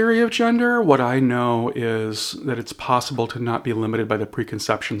academic theory of gender. What I know is that it's possible to not be limited by the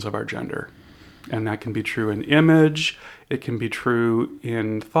preconceptions of our gender. And that can be true in image, it can be true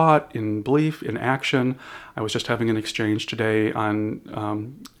in thought, in belief, in action. I was just having an exchange today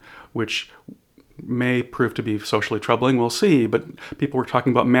on which may prove to be socially troubling, we'll see, but people were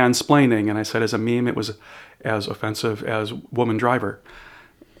talking about mansplaining, and I said as a meme it was as offensive as woman driver.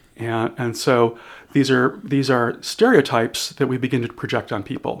 And so these are stereotypes that we begin to project on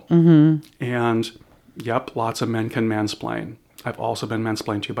people. And yep, lots of men can mansplain. I've also been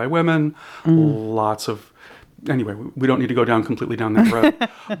mansplained to by women. Anyway, we don't need to go completely down that road.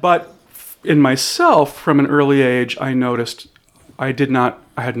 But in myself, from an early age, I noticed I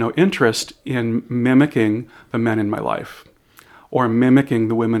had no interest in mimicking the men in my life or mimicking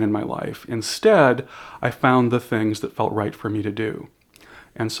the women in my life. Instead, I found the things that felt right for me to do.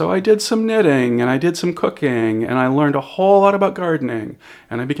 And so I did some knitting and I did some cooking and I learned a whole lot about gardening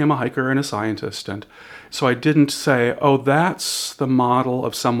and I became a hiker and a scientist. And so I didn't say, oh, that's the model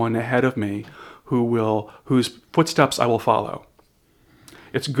of someone ahead of me whose footsteps I will follow.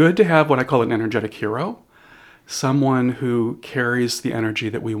 It's good to have what I call an energetic hero, someone who carries the energy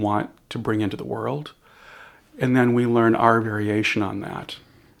that we want to bring into the world. And then we learn our variation on that.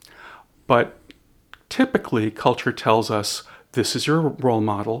 But typically, culture tells us, this is your role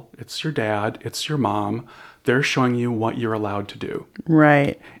model. It's your dad. It's your mom. They're showing you what you're allowed to do.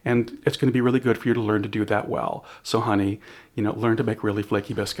 Right. And it's going to be really good for you to learn to do that well. So, honey, learn to make really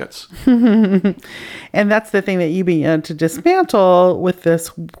flaky biscuits. And that's the thing that you began to dismantle with this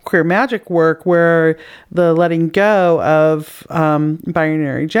queer magic work, where the letting go of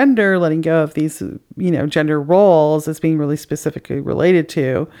binary gender, letting go of these, gender roles as being really specifically related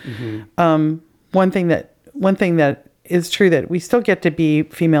to. Mm-hmm. One thing that is true, that we still get to be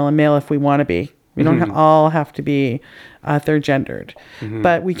female and male if we want to be. We don't all have to be third gendered,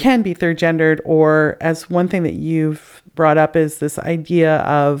 but we can be third gendered. Or, as one thing that you've brought up, is this idea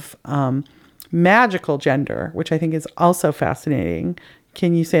of magical gender, which I think is also fascinating.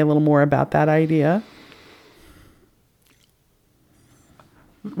 Can you say a little more about that idea?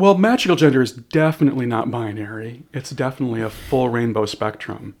 Well, magical gender is definitely not binary. It's definitely a full rainbow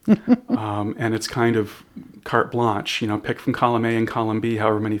spectrum. And it's kind of carte blanche, pick from column A and column B,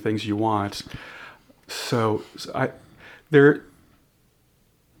 however many things you want. So there's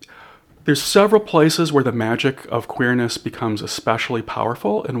several places where the magic of queerness becomes especially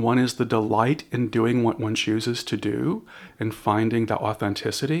powerful, and one is the delight in doing what one chooses to do and finding the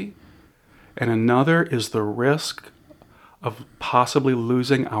authenticity. And another is the risk of possibly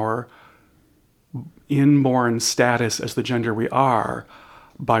losing our inborn status as the gender we are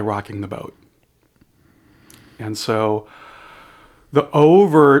by rocking the boat. And so the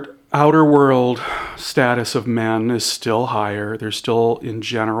overt outer world status of men is still higher. There's still, in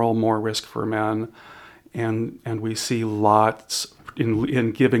general, more risk for men. And we see lots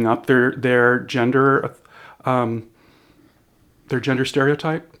in giving up their gender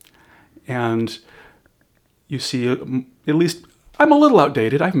stereotype. And you see, at least, I'm a little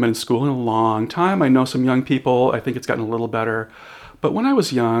outdated. I haven't been in school in a long time. I know some young people. I think it's gotten a little better. But when I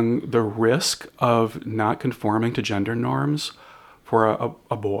was young, the risk of not conforming to gender norms for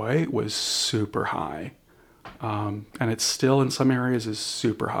a boy was super high. And it's still, in some areas, is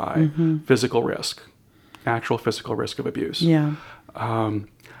super high. Physical risk, actual physical risk of abuse. Yeah.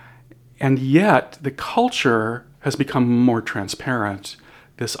 And yet, the culture has become more transparent.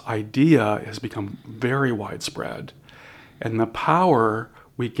 This idea has become very widespread. And the power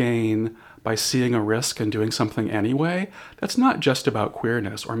we gain by seeing a risk and doing something anyway, that's not just about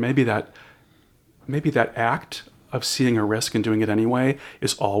queerness. Or maybe that act of seeing a risk and doing it anyway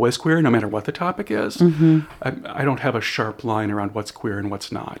is always queer, no matter what the topic is. I don't have a sharp line around what's queer and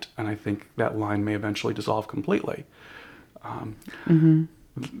what's not. And I think that line may eventually dissolve completely.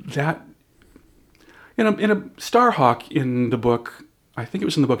 That, in a Starhawk in the book, I think it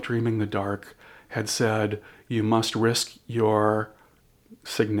was in the book Dreaming the Dark, had said, you must risk your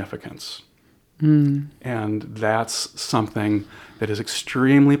significance. And that's something that is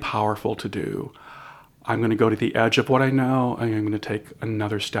extremely powerful to do. I'm going to go to the edge of what I know, and I'm going to take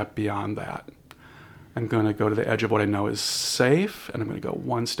another step beyond that. I'm going to go to the edge of what I know is safe, and I'm going to go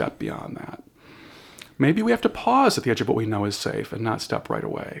one step beyond that. Maybe we have to pause at the edge of what we know is safe and not step right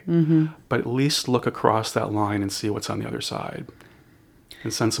away. But at least look across that line and see what's on the other side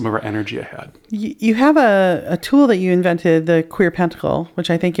and send some of our energy ahead. You have a tool that you invented, the Queer Pentacle,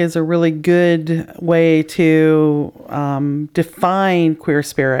 which I think is a really good way to define queer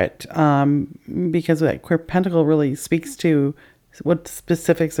spirit, because that Queer Pentacle really speaks to what the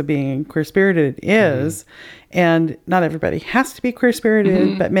specifics of being queer-spirited is. And not everybody has to be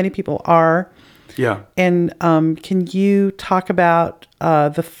queer-spirited, but many people are. Yeah. And can you talk about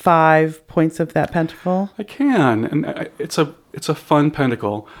the 5 points of that pentacle? I can. And it's a fun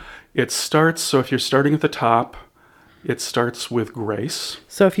pentacle. It starts, so if you're starting at the top, it starts with grace.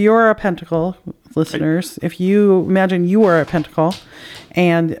 So if you're a pentacle, listeners, if you imagine you are a pentacle,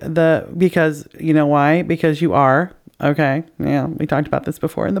 and because you know why? Because you are. Okay. Yeah. We talked about this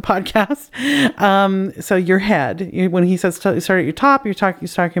before in the podcast. So your head, when he says start at your top,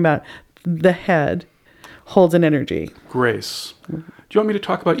 he's talking about the head holds an energy. Grace. Do you want me to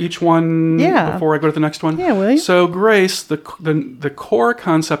talk about each one before I go to the next one? Yeah, will you? So grace, the core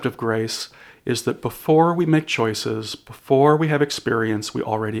concept of grace is that before we make choices, before we have experience, we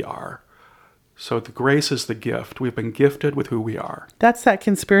already are. So the grace is the gift. We've been gifted with who we are. That's that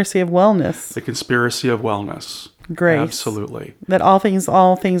conspiracy of wellness. The conspiracy of wellness. Grace. Absolutely. That all things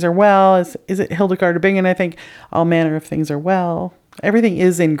are well. Is it Hildegard of Bingen? I think all manner of things are well. Everything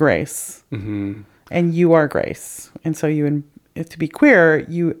is in grace. Mm-hmm. And you are grace. And so to be queer,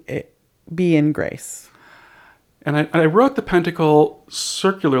 you be in grace. And I wrote the pentacle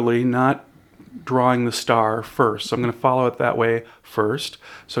circularly, not drawing the star first. So I'm going to follow it that way first.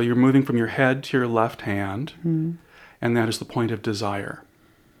 So you're moving from your head to your left hand, and that is the point of desire.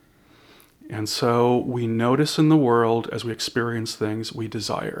 And so we notice in the world, as we experience things, we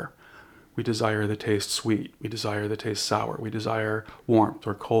desire. We desire the taste sweet. We desire the taste sour. We desire warmth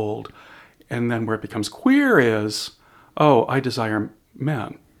or cold. And then where it becomes queer is, oh, I desire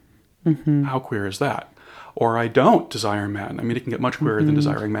men. Mm-hmm. How queer is that? Or I don't desire men. I mean, it can get much queerer than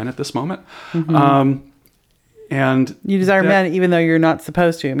desiring men at this moment. Mm-hmm. And you desire men even though you're not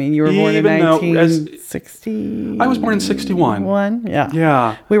supposed to. I mean, you were born in 1960. I was born in 61. Yeah.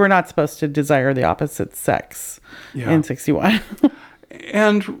 Yeah. We were not supposed to desire the opposite sex in 61.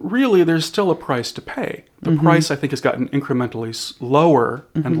 And really, there's still a price to pay. The price, I think, has gotten incrementally lower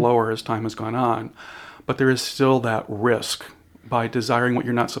and lower as time has gone on. But there is still that risk by desiring what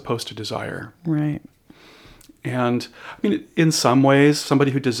you're not supposed to desire. Right. And I mean, in some ways,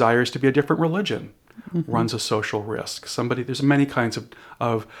 somebody who desires to be a different religion runs a social risk. There's many kinds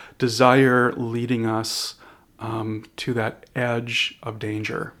of desire leading us to that edge of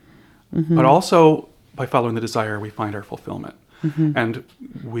danger. But also, by following the desire, we find our fulfillment. And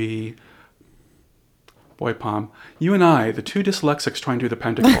boy, Pom, you and I, the two dyslexics trying to do the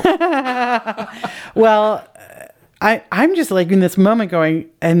pentacle. Well, I'm just like in this moment going,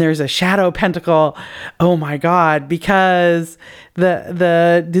 and there's a shadow pentacle. Oh my God. Because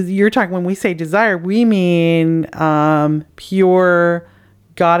you're talking, when we say desire, we mean pure,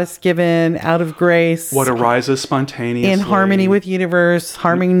 goddess given, out of grace. What arises spontaneously. In harmony with universe,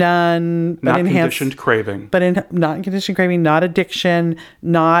 harming none. Not conditioned craving. Not conditioned craving, not addiction,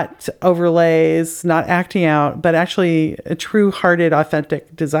 not overlays, not acting out, but actually a true hearted,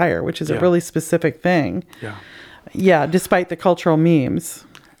 authentic desire, which is a really specific thing. Yeah. Yeah, despite the cultural memes.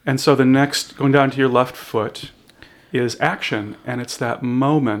 And so the next, going down to your left foot, is action. And it's that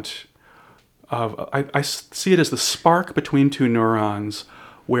moment of, I see it as the spark between two neurons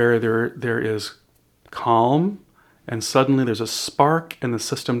where there is calm and suddenly there's a spark and the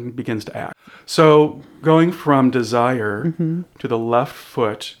system begins to act. So going from desire to the left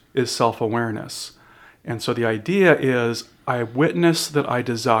foot is self-awareness. And so the idea is I witness that I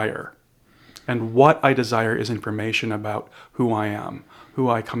desire. And what I desire is information about who I am, who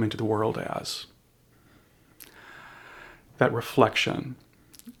I come into the world as. That reflection,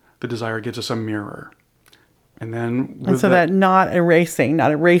 the desire gives us a mirror. And so that not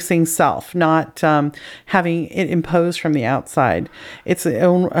erasing self, not having it imposed from the outside. It's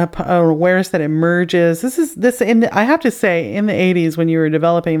an awareness that emerges. I have to say, in the 80s when you were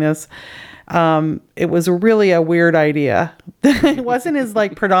developing this, it was really a weird idea. It wasn't as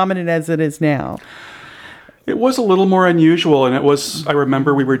predominant as it is now. It was a little more unusual, and I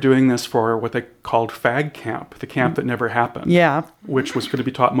remember we were doing this for what they called fag camp, the camp that never happened. Yeah. Which was going to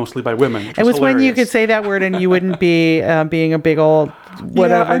be taught mostly by women. It was hilarious. When you could say that word and you wouldn't be being a big old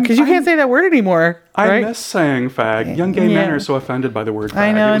whatever, because you can't say that word anymore. Right? I miss saying fag. Young gay men are so offended by the word fag.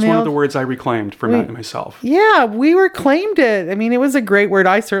 I know, it was one of the words I reclaimed for myself. Yeah, we reclaimed it. I mean, it was a great word.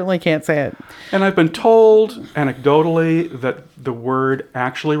 I certainly can't say it. And I've been told anecdotally that the word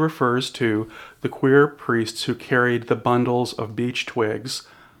actually refers to the queer priests who carried the bundles of beech twigs,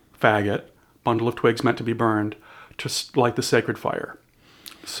 faggot, bundle of twigs meant to be burned, to light the sacred fire.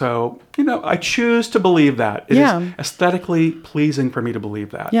 So, I choose to believe that. It is aesthetically pleasing for me to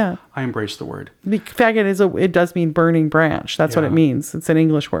believe that. Yeah. I embrace the word. Faggot it does mean burning branch. That's what it means. It's an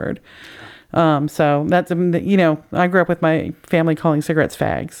English word. So that's, I grew up with my family calling cigarettes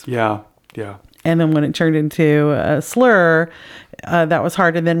fags. Yeah. Yeah. And then when it turned into a slur, that was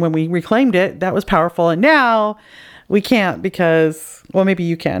hard. And then when we reclaimed it, that was powerful. And now we can't because, well, maybe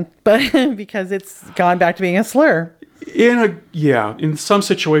you can, but because it's gone back to being a slur. In some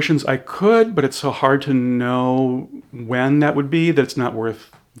situations I could, but it's so hard to know when that would be that it's not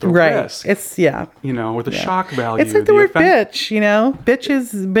worth the risk. It's or the shock value. It's like the word bitch,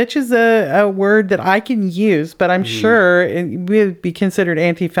 bitch is a word that I can use, but I'm sure it would be considered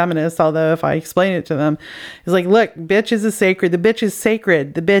anti-feminist, although if I explain it to them, it's like, look, bitch is the bitch is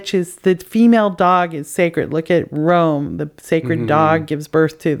sacred. The female dog is sacred. Look at Rome. The sacred dog gives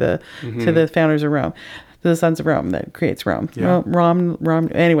birth to the founders of Rome. The sons of Rome that creates Rome. Yeah.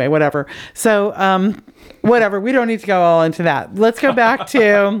 Rome. Anyway, whatever. So, whatever. We don't need to go all into that. Let's go back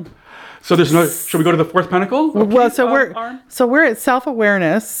to So there's no. Should we go to the fourth pentacle? Well, Okay, we're at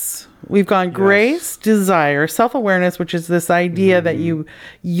self-awareness. We've gone grace, desire, self-awareness, which is this idea that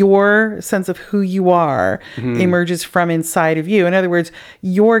your sense of who you are emerges from inside of you. In other words,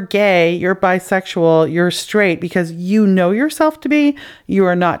 you're gay, you're bisexual, you're straight because you know yourself to be. You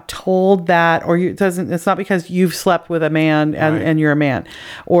are not told that, or it's not because you've slept with a man and you're a man,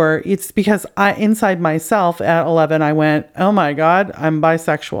 or it's because inside myself at 11 I went, oh my God, I'm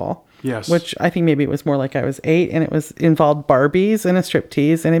bisexual. Yes. Which I think maybe it was more like I was 8 and it involved Barbies and a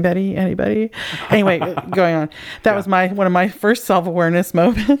striptease. Anybody? Anyway, going on. That was one of my first self-awareness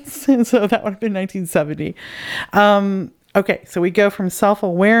moments. And so that would have been 1970. Okay. So we go from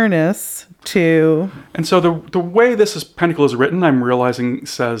self-awareness to... And so the way this pentacle is written, I'm realizing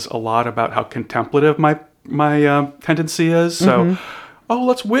says a lot about how contemplative my tendency is. So,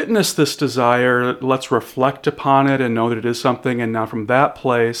 let's witness this desire. Let's reflect upon it and know that it is something. And now from that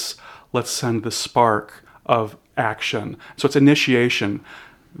place, let's send the spark of action. So it's initiation,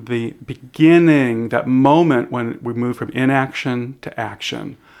 the beginning, that moment when we move from inaction to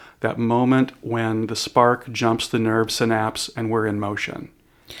action, that moment when the spark jumps the nerve synapse and we're in motion.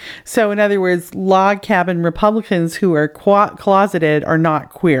 So in other words, log cabin Republicans who are closeted are not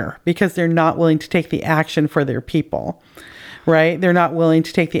queer because they're not willing to take the action for their people, right? They're not willing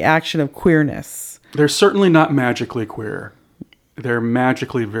to take the action of queerness. They're certainly not magically queer. They're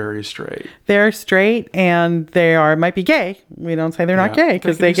magically very straight. They're straight and might be gay. We don't say they're not gay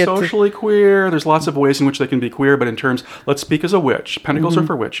because they get socially queer. There's lots of ways in which they can be queer, but in terms, let's speak as a witch. Pentacles are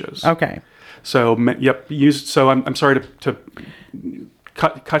for witches. Okay. So, yep. I'm sorry to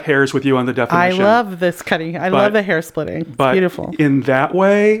cut hairs with you on the definition. I love this cutting. I love the hair splitting. It's beautiful. In that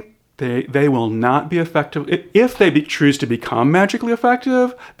way, they will not be effective. If they choose to become magically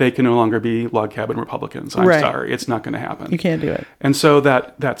effective, they can no longer be log cabin Republicans. I'm sorry. It's not going to happen. You can't do it. And so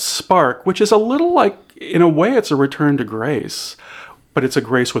that spark, which is a little like, in a way, it's a return to grace, but it's a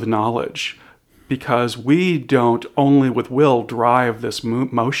grace with knowledge. Because we don't only with will drive this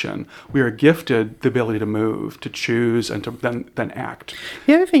motion. We are gifted the ability to move, to choose, and to then act.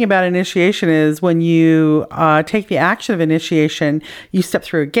 The other thing about initiation is when you take the action of initiation, you step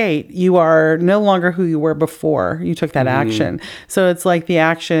through a gate. You are no longer who you were before you took that action. So it's like the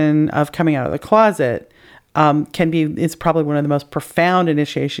action of coming out of the closet. It's probably one of the most profound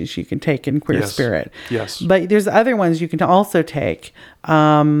initiations you can take in queer spirit. Yes. But there's other ones you can also take.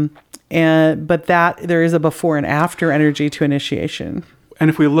 But there is a before and after energy to initiation. And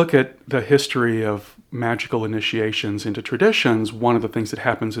if we look at the history of magical initiations into traditions, one of the things that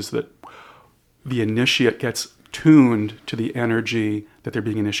happens is that the initiate gets tuned to the energy that they're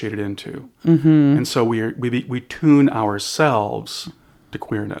being initiated into. And so we tune ourselves to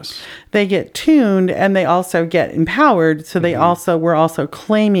queerness. They get tuned and they also get empowered. So we're also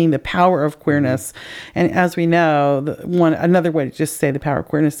claiming the power of queerness. And as we know, another way to just say the power of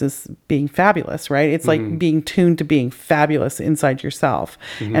queerness is being fabulous, right? It's like being tuned to being fabulous inside yourself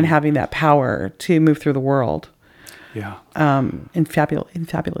and having that power to move through the world. Yeah. In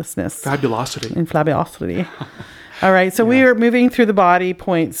fabulousness. Fabulosity. In fabulosity. All right. So we are moving through the body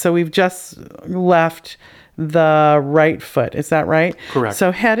points. So we've just left the right foot. Is that right? Correct.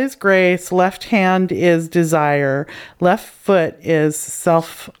 So head is grace, left hand is desire, left foot is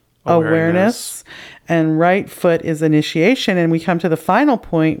self-awareness, and right foot is initiation. And we come to the final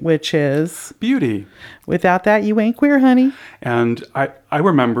point, which is beauty. Without that, you ain't queer, honey. And I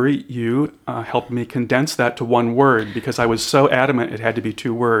remember you helped me condense that to one word because I was so adamant it had to be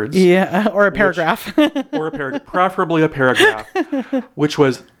 2 words. Yeah, or a paragraph. Preferably a paragraph, which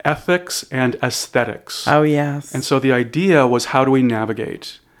was ethics and aesthetics. Oh, yes. And so the idea was, how do we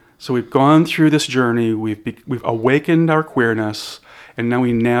navigate? So we've gone through this journey, we've awakened our queerness, and now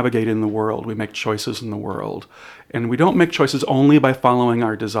we navigate in the world. We make choices in the world. And we don't make choices only by following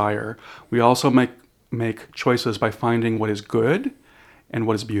our desire. We also make choices by finding what is good and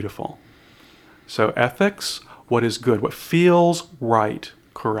what is beautiful. So ethics, what is good, what feels right,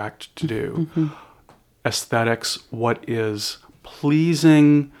 correct to do. Aesthetics, what is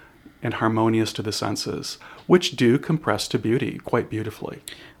pleasing and harmonious to the senses, which do compress to beauty quite beautifully.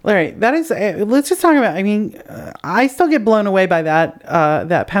 All right, that is. Let's just talk about. I mean, I still get blown away by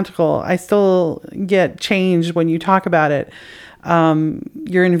that pentacle. I still get changed when you talk about it.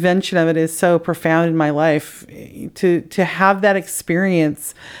 Your invention of it is so profound in my life. To have that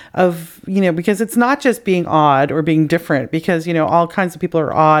experience of, because it's not just being odd or being different, because all kinds of people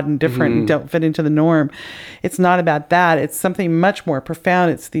are odd and different and don't fit into the norm. It's not about that. It's something much more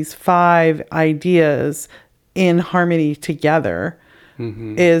profound. It's these 5 ideas in harmony together.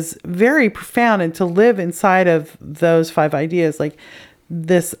 Is very profound, and to live inside of those 5 ideas, like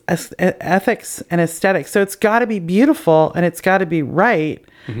this ethics and aesthetics. So it's got to be beautiful and it's got to be right.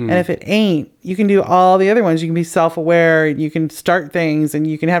 And if it ain't, you can do all the other ones. You can be self-aware and you can start things and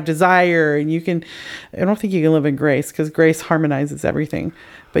you can have desire and you can, I don't think you can live in grace because grace harmonizes everything,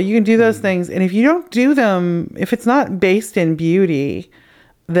 but you can do those things. And if you don't do them, if it's not based in beauty,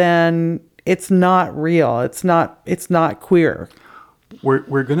 then it's not real. It's not queer.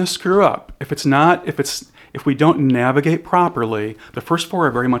 We're going to screw up. If we don't navigate properly, the first four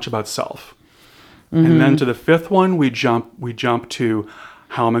are very much about self. And then to the fifth one, we jump to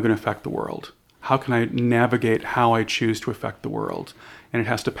how am I going to affect the world? How can I navigate how I choose to affect the world? And it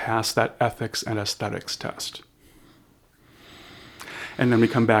has to pass that ethics and aesthetics test. And then we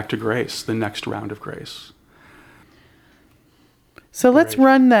come back to grace, the next round of grace. So let's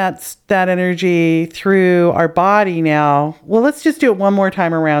run that energy through our body now. Well, let's just do it one more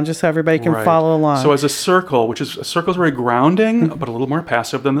time around just so everybody can follow along. So as a circle, a circle is very grounding, but a little more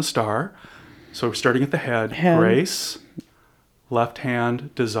passive than the star. So we're starting at the head. Grace, left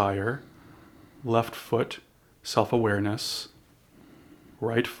hand, desire, left foot, self-awareness,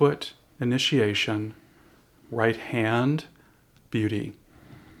 right foot, initiation, right hand, beauty,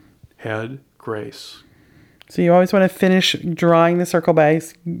 head, grace. So you always want to finish drawing the circle by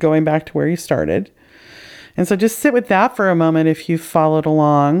going back to where you started. And so just sit with that for a moment if you followed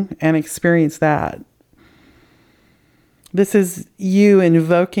along and experience that. This is you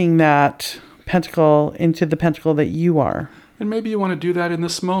invoking that pentacle into the pentacle that you are. And maybe you want to do that in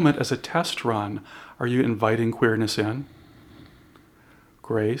this moment as a test run. Are you inviting queerness in?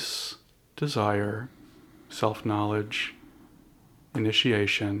 Grace, desire, self-knowledge,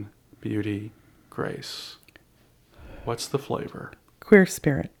 initiation, beauty, grace. What's the flavor? Queer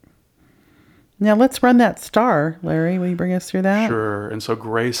spirit. Now let's run that star. Larry, will you bring us through that? Sure. And so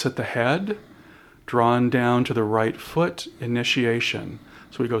grace at the head, drawn down to the right foot, initiation.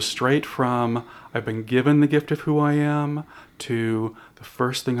 So we go straight from I've been given the gift of who I am to the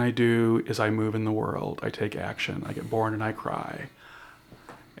first thing I do is I move in the world. I take action. I get born and I cry.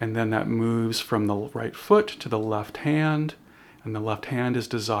 And then that moves from the right foot to the left hand, and the left hand is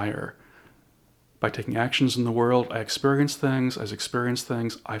desire. By taking actions in the world, I experience things. As I experience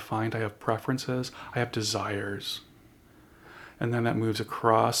things, I find I have preferences. I have desires. And then that moves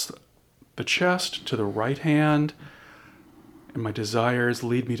across the chest to the right hand, and my desires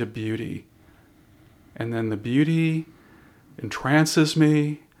lead me to beauty. And then the beauty entrances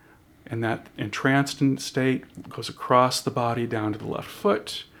me, and that entranced state goes across the body down to the left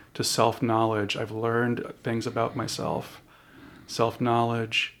foot to self-knowledge. I've learned things about myself.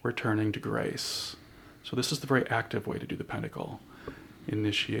 Self-knowledge, returning to grace. So this is the very active way to do the pentacle.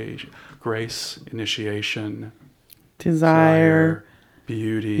 Initiation, grace, initiation, desire,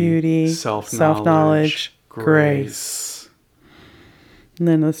 beauty, self-knowledge, grace. And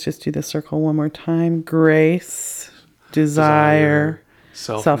then let's just do the circle one more time. Grace, desire,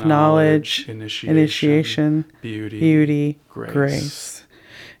 self-knowledge, initiation, beauty, grace.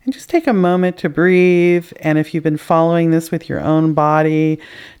 And just take a moment to breathe. And if you've been following this with your own body,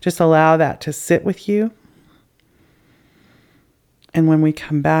 just allow that to sit with you. And when we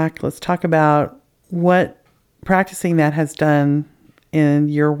come back, let's talk about what practicing that has done in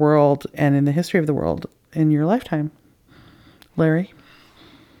your world and in the history of the world in your lifetime. Larry?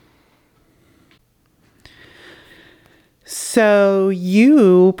 So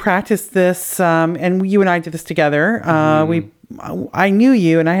you practiced this, and you and I did this together. I knew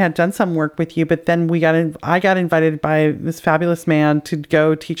you, and I had done some work with you, but then I got invited by this fabulous man to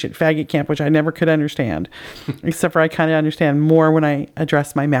go teach at Faggot Camp, which I never could understand, except for I kind of understand more when I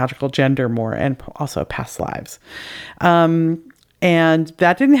address my magical gender more, and also past lives. And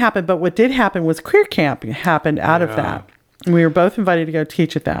that didn't happen, but what did happen was Queer Camp happened out of that. We were both invited to go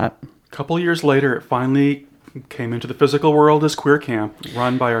teach at that. A couple years later, it finally came into the physical world as Queer Camp,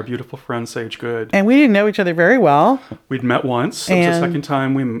 run by our beautiful friend Sage Good. And we didn't know each other very well. We'd met once. It was the second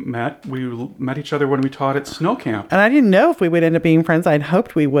time we met. We met each other when we taught at Snow Camp. And I didn't know if we would end up being friends. I'd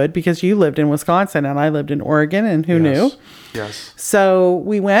hoped we would, because you lived in Wisconsin and I lived in Oregon, and who knew? Yes. So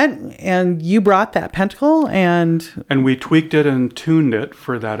we went, and you brought that pentacle, and we tweaked it and tuned it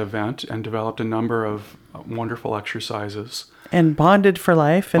for that event and developed a number of wonderful exercises. And bonded for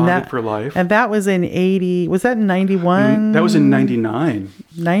life. And that was in 80, was that in 91? That was in 99.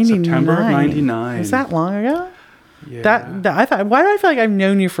 99. September of 99. Was that long ago? Yeah. I thought, why do I feel like I've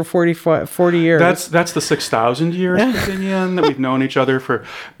known you for 40 years? That's the 6,000 years, Virginia, that we've known each other for,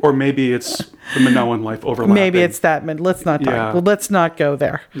 or maybe it's the Minoan life overlapping. Maybe it's that, let's not talk. Well, let's not go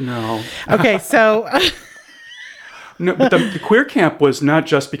there. No. Okay, so... No, but the queer camp was not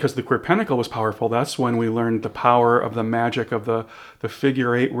just because the queer pentacle was powerful. That's when we learned the power of the magic of the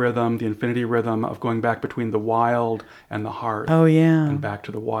figure eight rhythm, the infinity rhythm of going back between the wild and the hearth. Oh, yeah. And back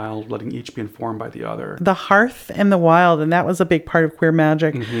to the wild, letting each be informed by the other. The hearth and the wild, and that was a big part of queer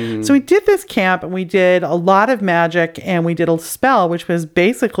magic. Mm-hmm. So we did this camp, and we did a lot of magic, and we did a spell, which was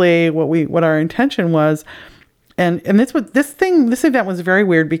basically what our intention was. And this event was very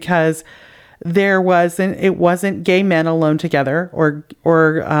weird because it wasn't gay men alone together or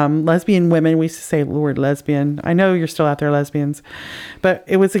lesbian women. We used to say the word lesbian. I know you're still out there, lesbians, but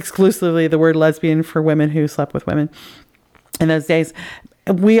it was exclusively the word lesbian for women who slept with women in those days.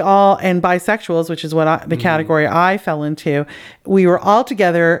 We all, and bisexuals, which is what the category I fell into, we were all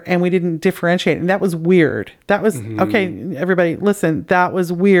together and we didn't differentiate. And that was weird. That was, okay, everybody, listen, that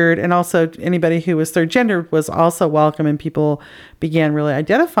was weird. And also anybody who was third gendered was also welcome. And people began really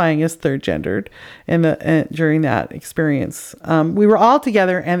identifying as third gendered during that experience. We were all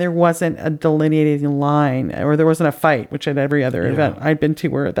together and there wasn't a delineating line, or there wasn't a fight, which at every other event I'd been to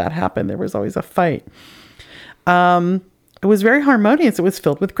where that happened, there was always a fight. It was very harmonious. It was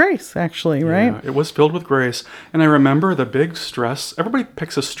filled with grace, actually, right? Yeah, it was filled with grace. And I remember the big stress. Everybody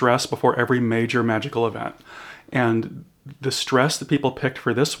picks a stress before every major magical event. And the stress that people picked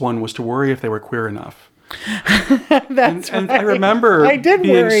for this one was to worry if they were queer enough. And I remember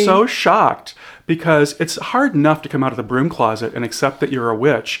being so shocked because it's hard enough to come out of the broom closet and accept that you're a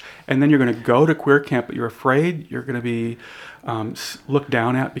witch. And then you're going to go to queer camp, but you're afraid you're going to be looked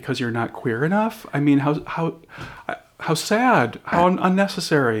down at because you're not queer enough. I mean, how sad, how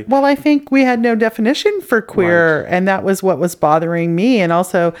unnecessary. Well, I think we had no definition for queer, right. And that was what was bothering me. And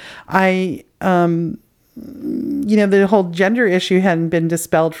also, the whole gender issue hadn't been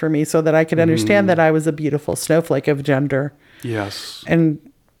dispelled for me so that I could understand that I was a beautiful snowflake of gender. Yes. And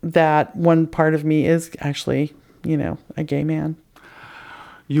that one part of me is actually, a gay man.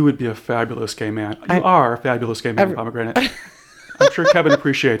 You would be a fabulous gay man. You are a fabulous gay man, Pomegranate. I'm sure Kevin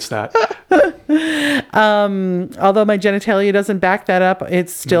appreciates that. Although my genitalia doesn't back that up,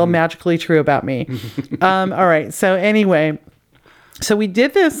 it's still magically true about me. All right. So anyway, so we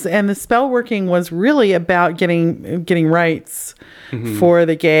did this, and the spell working was really about getting rights for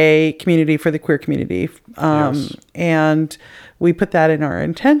the gay community, for the queer community. Yes. And we put that in our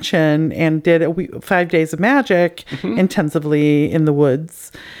intention and did 5 days of magic intensively in the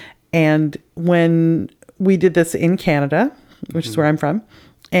woods. And when we did this in Canada, which is where I'm from,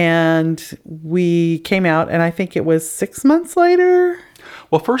 and we came out, and I think it was 6 months later.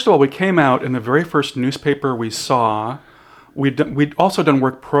 Well, first of all, we came out in the very first newspaper we saw. We'd also done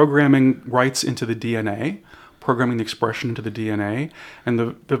work programming rights into the DNA, programming the expression into the DNA. And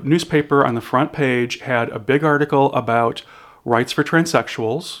the newspaper on the front page had a big article about rights for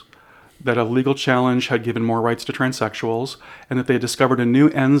transsexuals, that a legal challenge had given more rights to transsexuals, and that they had discovered a new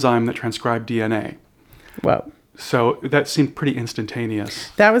enzyme that transcribed DNA. Wow. So that seemed pretty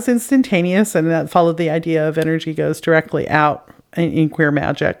instantaneous. That was instantaneous, and that followed the idea of energy goes directly out in queer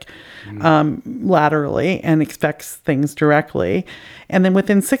magic laterally and expects things directly. And then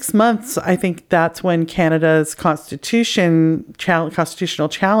within 6 months, I think that's when Canada's constitutional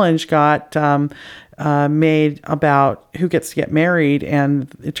challenge got made about who gets to get married. And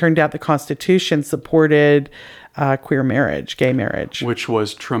it turned out the Constitution supported queer marriage, gay marriage. Which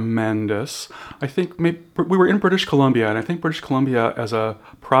was tremendous. I think we were in British Columbia, and I think British Columbia as a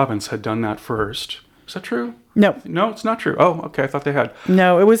province had done that first. Is that true? No. No, it's not true. Oh, okay. I thought they had.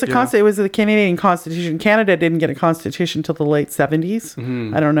 No, it was it was the Canadian Constitution. Canada didn't get a constitution until the late 70s.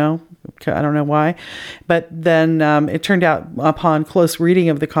 I don't know. I don't know why. But then it turned out upon close reading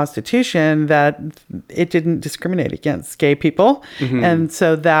of the Constitution that it didn't discriminate against gay people. And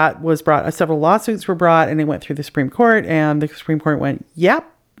so that was brought, several lawsuits were brought, and it went through the Supreme Court, and the Supreme Court went, yep.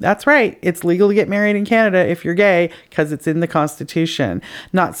 That's right. It's legal to get married in Canada if you're gay because it's in the Constitution.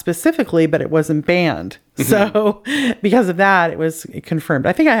 Not specifically, but it wasn't banned. So because of that, it was confirmed.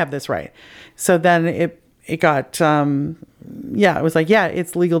 I think I have this right. So then it got, it was like, yeah,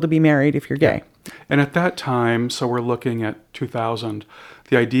 it's legal to be married if you're gay. Yeah. And at that time, so we're looking at 2000,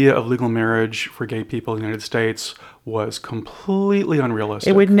 the idea of legal marriage for gay people in the United States was completely unrealistic.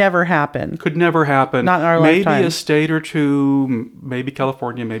 It would never happen. Could never happen. Not in our maybe lifetime. Maybe a state or two, maybe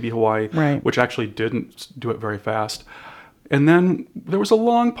California, maybe Hawaii, right. Which actually didn't do it very fast. And then there was a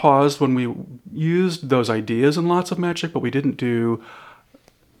long pause when we used those ideas in lots of magic, but we didn't do,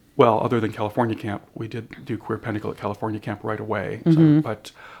 well, other than California Camp, we did do Queer Pentacle at California Camp right away. So,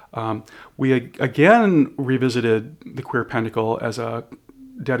 but we again revisited the Queer Pentacle as a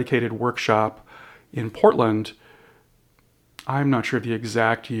dedicated workshop in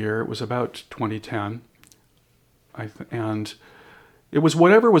And it was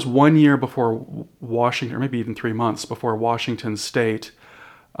whatever was 1 year before Washington, or maybe even 3 months before Washington State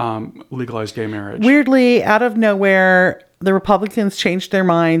legalized gay marriage. Weirdly, out of nowhere, the Republicans changed their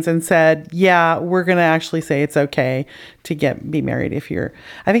minds and said, yeah, we're going to actually say it's okay to be married if you're...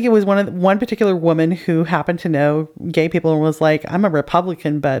 I think it was one particular woman who happened to know gay people and was like, I'm a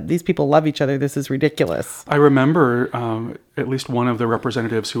Republican, but these people love each other. This is ridiculous. I remember at least one of the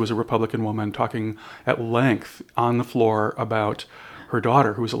representatives who was a Republican woman talking at length on the floor about her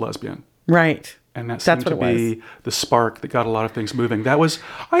daughter who was a lesbian. Right. And that seemed to be the spark that got a lot of things moving.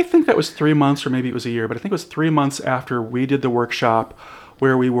 I think that was 3 months, or maybe it was a year, but I think it was 3 months after we did the workshop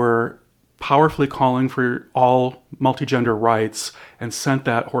where we were powerfully calling for all multigender rights and sent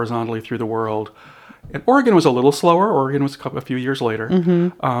that horizontally through the world. And Oregon was a little slower. Oregon was a few years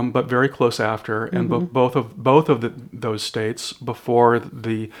later, but very close after. And both of those states, before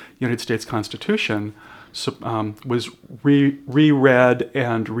the United States Constitution was reread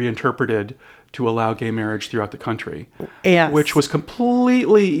and reinterpreted to allow gay marriage throughout the country, yes. Which was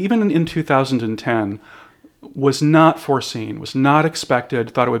completely, even in 2010, was not foreseen, was not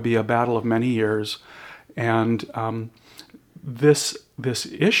expected, thought it would be a battle of many years. And this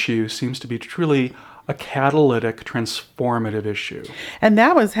issue seems to be truly a catalytic, transformative issue. And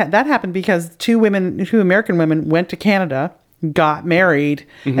that happened because two American women went to Canada, got married,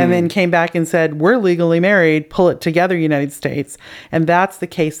 and then came back and said, we're legally married, pull it together, United States. And that's the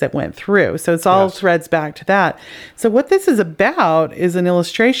case that went through. So it's all threads back to that. So what this is about is an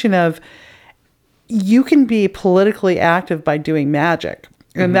illustration of you can be politically active by doing magic.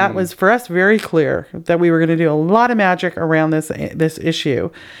 And that was, for us, very clear that we were going to do a lot of magic around this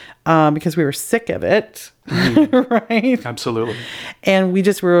issue because we were sick of it, right? Absolutely. And we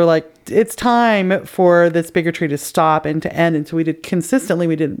were like, it's time for this bigotry to stop and to end. And so we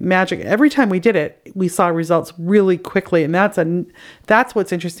did magic. Every time we did it, we saw results really quickly. And that's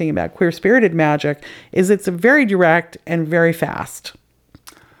what's interesting about queer-spirited magic, is it's very direct and very fast.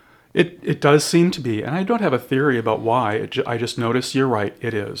 It does seem to be, and I don't have a theory about why. I just notice you're right.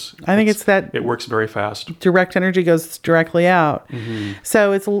 It is. I think it's that it works very fast. Direct energy goes directly out.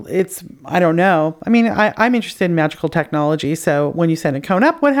 So it's I don't know. I mean, I'm interested in magical technology. So when you send a cone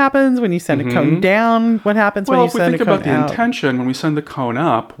up, what happens? When you send a cone down, what happens? When you send a cone out? Well, if we think about the intention, when we send the cone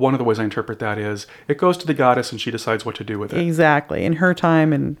up, one of the ways I interpret that is it goes to the goddess and she decides what to do with it. Exactly, in her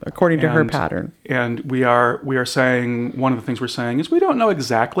time and according to her pattern. And we are saying, one of the things we're saying is we don't know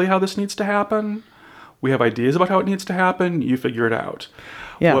exactly how this needs to happen. We have ideas about how it needs to happen. You figure it out.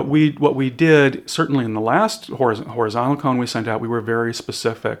 Yeah. What we did, certainly in the last horizontal cone we sent out, we were very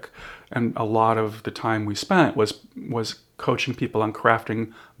specific, and a lot of the time we spent was coaching people on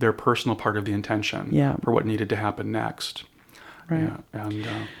crafting their personal part of the intention for what needed to happen next. Right.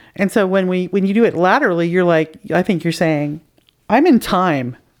 Yeah. And so when you do it laterally, you're like, I think you're saying, I'm in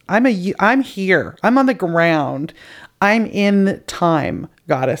time. I'm here. I'm on the ground. I'm in time,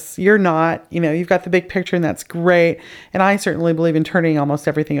 goddess. You're not, you've got the big picture and that's great. And I certainly believe in turning almost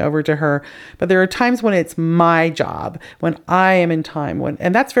everything over to her. But there are times when it's my job, when I am in time,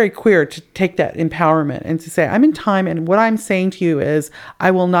 and that's very queer to take that empowerment and to say, I'm in time. And what I'm saying to you is,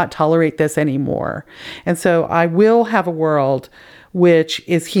 I will not tolerate this anymore. And so I will have a world which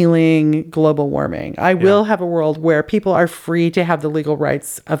is healing global warming. I will have a world where people are free to have the legal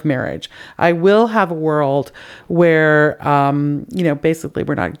rights of marriage. I will have a world where, basically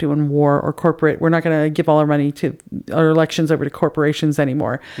we're not doing war or corporate. We're not going to give all our money to our elections over to corporations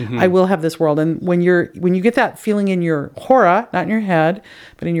anymore. I will have this world. And when you get that feeling in your hora, not in your head,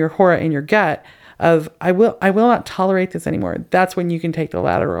 but in your hora, in your gut, of I will not tolerate this anymore. That's when you can take the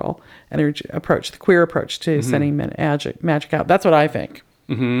lateral energy approach, the queer approach to sending magic out. That's what I think.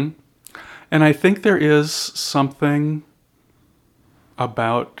 And I think there is something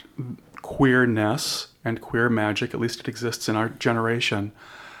about queerness and queer magic, at least it exists in our generation.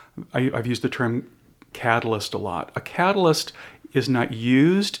 I've used the term catalyst a lot. A catalyst is not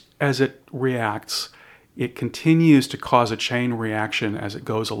used as it reacts. It continues to cause a chain reaction as it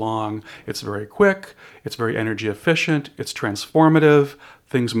goes along. It's very quick, it's very energy efficient, it's transformative,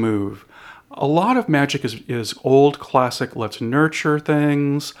 things move. A lot of magic is old classic, let's nurture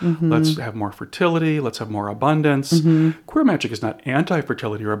things, let's have more fertility, let's have more abundance. Queer magic is not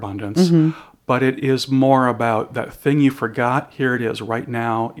anti-fertility or abundance, but it is more about that thing you forgot, here it is right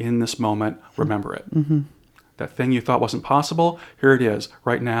now in this moment, remember it. That thing you thought wasn't possible, here it is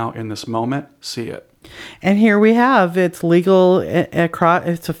right now in this moment, see it. And here we have, it's legal,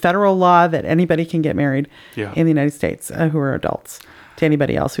 it's a federal law that anybody can get married in the United States who are adults to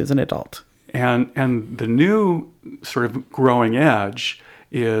anybody else who's an adult. And the new sort of growing edge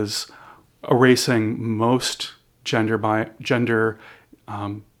is erasing most gender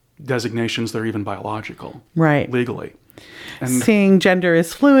designations that are even biological, Right. legally. And Seeing gender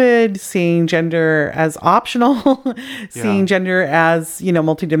as fluid, seeing gender as optional, seeing gender as,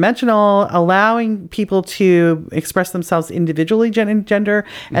 multidimensional, allowing people to express themselves individually in gender,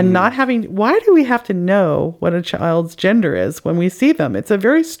 and not having, why do we have to know what a child's gender is when we see them? It's a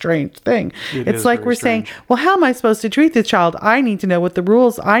very strange thing. It It's is like very we're strange. saying, well, how am I supposed to treat this child? I need to know what the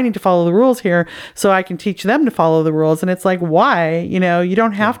rules, I need to follow the rules here so I can teach them to follow the rules. And it's like, why? You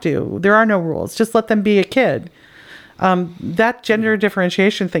don't have to. There are no rules. Just let them be a kid. That gender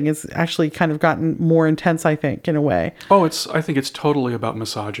differentiation thing has actually kind of gotten more intense, I think, in a way. I think it's totally about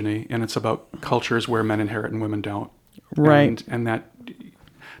misogyny, and it's about cultures where men inherit and women don't. Right. And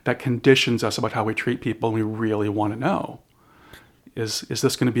that conditions us about how we treat people, and we really want to know. Is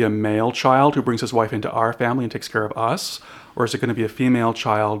this going to be a male child who brings his wife into our family and takes care of us? Or is it going to be a female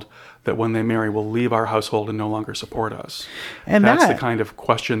child that when they marry will leave our household and no longer support us? And that's that- the kind of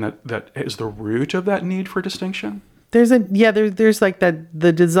question that is the root of that need for distinction. There's like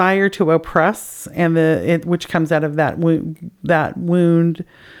the desire to oppress, and which comes out of that wound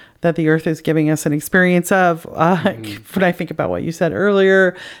that the earth is giving us an experience of. When I think about what you said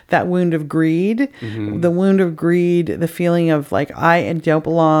earlier, that wound of greed, the wound of greed, the feeling of like, I don't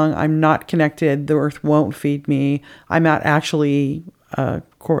belong, I'm not connected, the earth won't feed me, I'm not actually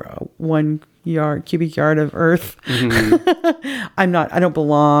 1 cubic yard of earth. I don't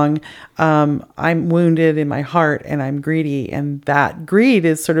belong. I'm wounded in my heart and I'm greedy. And that greed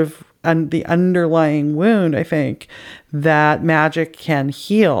is sort of the underlying wound, I think, that magic can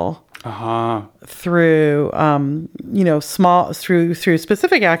heal through, through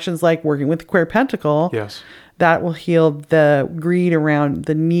specific actions like working with the queer pentacle. Yes. That will heal the greed around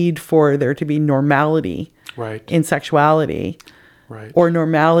the need for there to be normality Right. in sexuality. Right. Or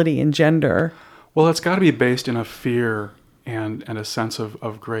normality in gender. Well, it's got to be based in a fear and a sense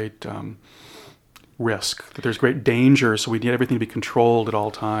of great risk, that there's great danger, so we need everything to be controlled at all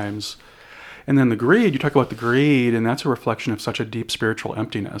times. And then the greed, you talk about the greed, and that's a reflection of such a deep spiritual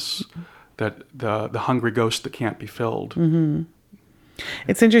emptiness, that the hungry ghost that can't be filled.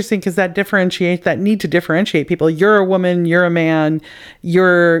 It's interesting because that need to differentiate people. You're a woman, you're a man,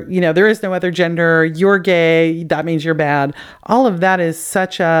 there is no other gender, you're gay, that means you're bad. All of that is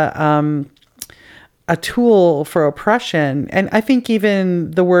such a tool for oppression. And I think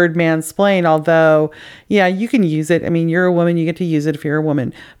even the word mansplain, although, you can use it. I mean, you're a woman, you get to use it if you're a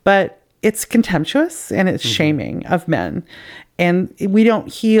woman. But it's contemptuous and it's shaming of men. And we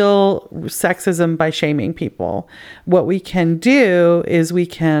don't heal sexism by shaming people. What we can do is we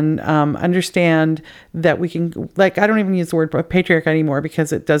can understand that we can, like, I don't even use the word patriarchy anymore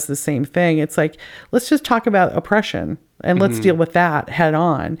because it does the same thing. It's like, let's just talk about oppression and let's deal with that head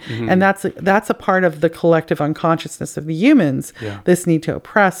on. And that's a part of the collective unconsciousness of the humans, this need to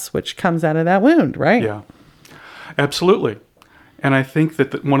oppress, which comes out of that wound, right? Yeah, absolutely. And I think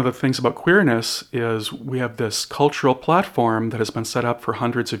that one of the things about queerness is we have this cultural platform that has been set up for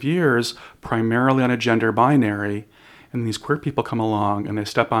hundreds of years, primarily on a gender binary. And these queer people come along and they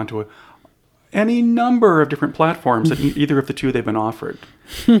step onto any number of different platforms that either of the two they've been offered.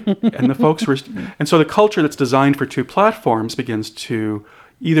 And so the culture that's designed for two platforms begins to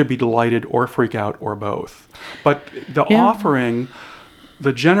either be delighted or freak out or both. But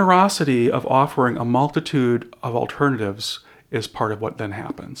the generosity of offering a multitude of alternatives is part of what then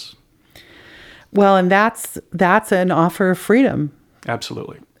happens. Well, and that's an offer of freedom.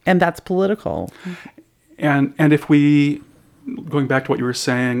 Absolutely. And that's political. And if we, going back to what you were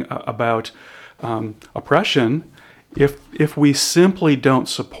saying about oppression, if we simply don't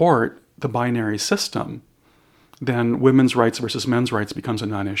support the binary system, then women's rights versus men's rights becomes a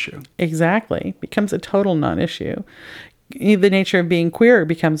non-issue. Exactly. Becomes a total non-issue. The nature of being queer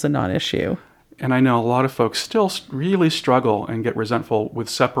becomes a non-issue. And I know a lot of folks still really struggle and get resentful with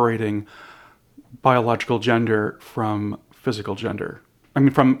separating biological gender from physical gender. I mean,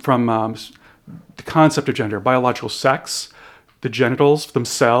 from the concept of gender, biological sex, the genitals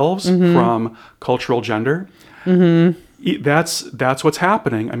themselves, from cultural gender. That's what's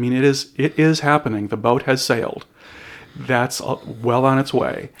happening. I mean, it is happening. The boat has sailed. That's well on its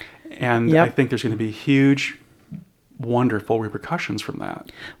way. And I think there's going to be huge, wonderful repercussions from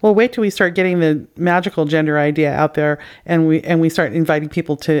that. Well, wait till we start getting the magical gender idea out there, and we start inviting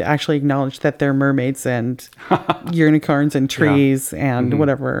people to actually acknowledge that they're mermaids and unicorns and trees and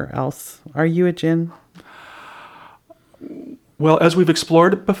whatever else. Are you a djinn? Well, as we've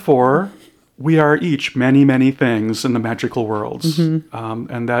explored before, we are each many, many things in the magical worlds.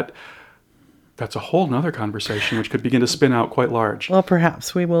 And that's a whole nother conversation which could begin to spin out quite large. Well,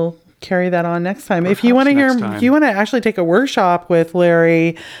 perhaps we will carry that on next time. If Perhaps you want to next hear, time. if you want to actually take a workshop with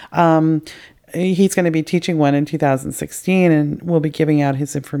Larry, he's going to be teaching one in 2016, and we'll be giving out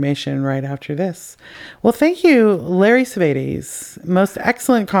his information right after this. Well, thank you, Larry Savaites. Most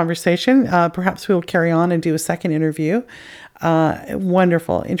excellent conversation. Perhaps we'll carry on and do a second interview.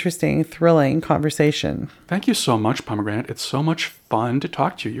 Wonderful, interesting, thrilling conversation. Thank you so much, Pomegranate. It's so much fun to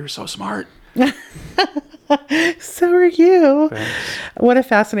talk to you. You're so smart. So are you. Thanks. What a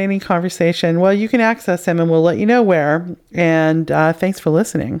fascinating conversation. Well, you can access him and we'll let you know where. And thanks for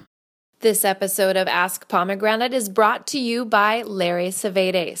listening. This episode of Ask Pomegranate is brought to you by Larry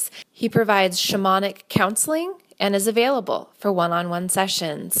Savaites. He provides shamanic counseling and is available for one-on-one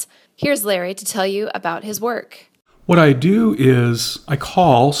sessions. Here's Larry to tell you about his work. What I do is I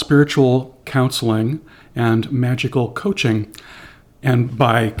call spiritual counseling and magical coaching. And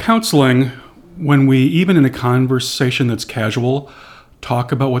by counseling, when we, even in a conversation that's casual,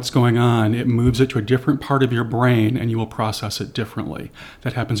 talk about what's going on, it moves it to a different part of your brain and you will process it differently.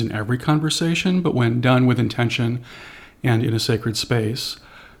 That happens in every conversation, but when done with intention and in a sacred space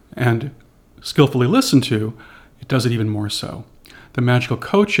and skillfully listened to, it does it even more so. The magical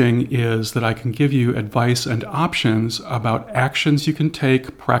coaching is that I can give you advice and options about actions you can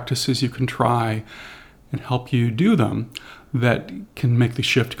take, practices you can try, and help you do them that can make the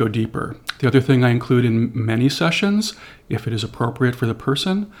shift go deeper. The other thing I include in many sessions, if it is appropriate for the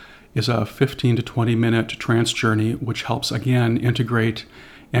person, is a 15 to 20 minute trance journey, which helps, again, integrate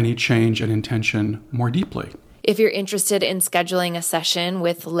any change and intention more deeply. If you're interested in scheduling a session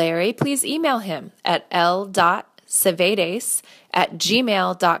with Larry, please email him at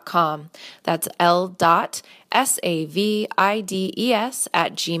l.savaites@gmail.com. That's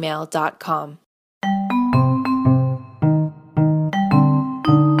l.savaides@gmail.com.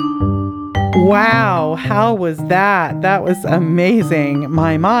 Wow, how was that? That was amazing.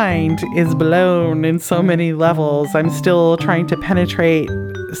 My mind is blown in so many levels. I'm still trying to penetrate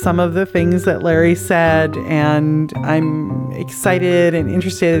some of the things that Larry said, and I'm excited and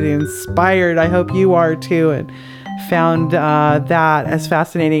interested and inspired. I hope you are too, and found that as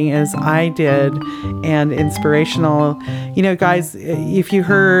fascinating as I did and inspirational. You know, guys, if you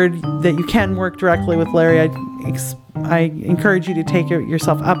heard that you can work directly with Larry, I encourage you to take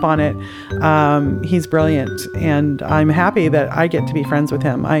yourself up on it. He's brilliant, and I'm happy that I get to be friends with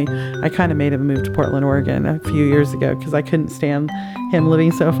him. I kind of made him move to Portland, Oregon a few years ago because I couldn't stand him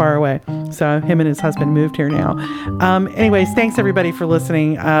living so far away. So him and his husband moved here now. Anyways, thanks everybody for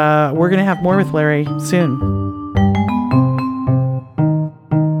listening. We're going to have more with Larry soon.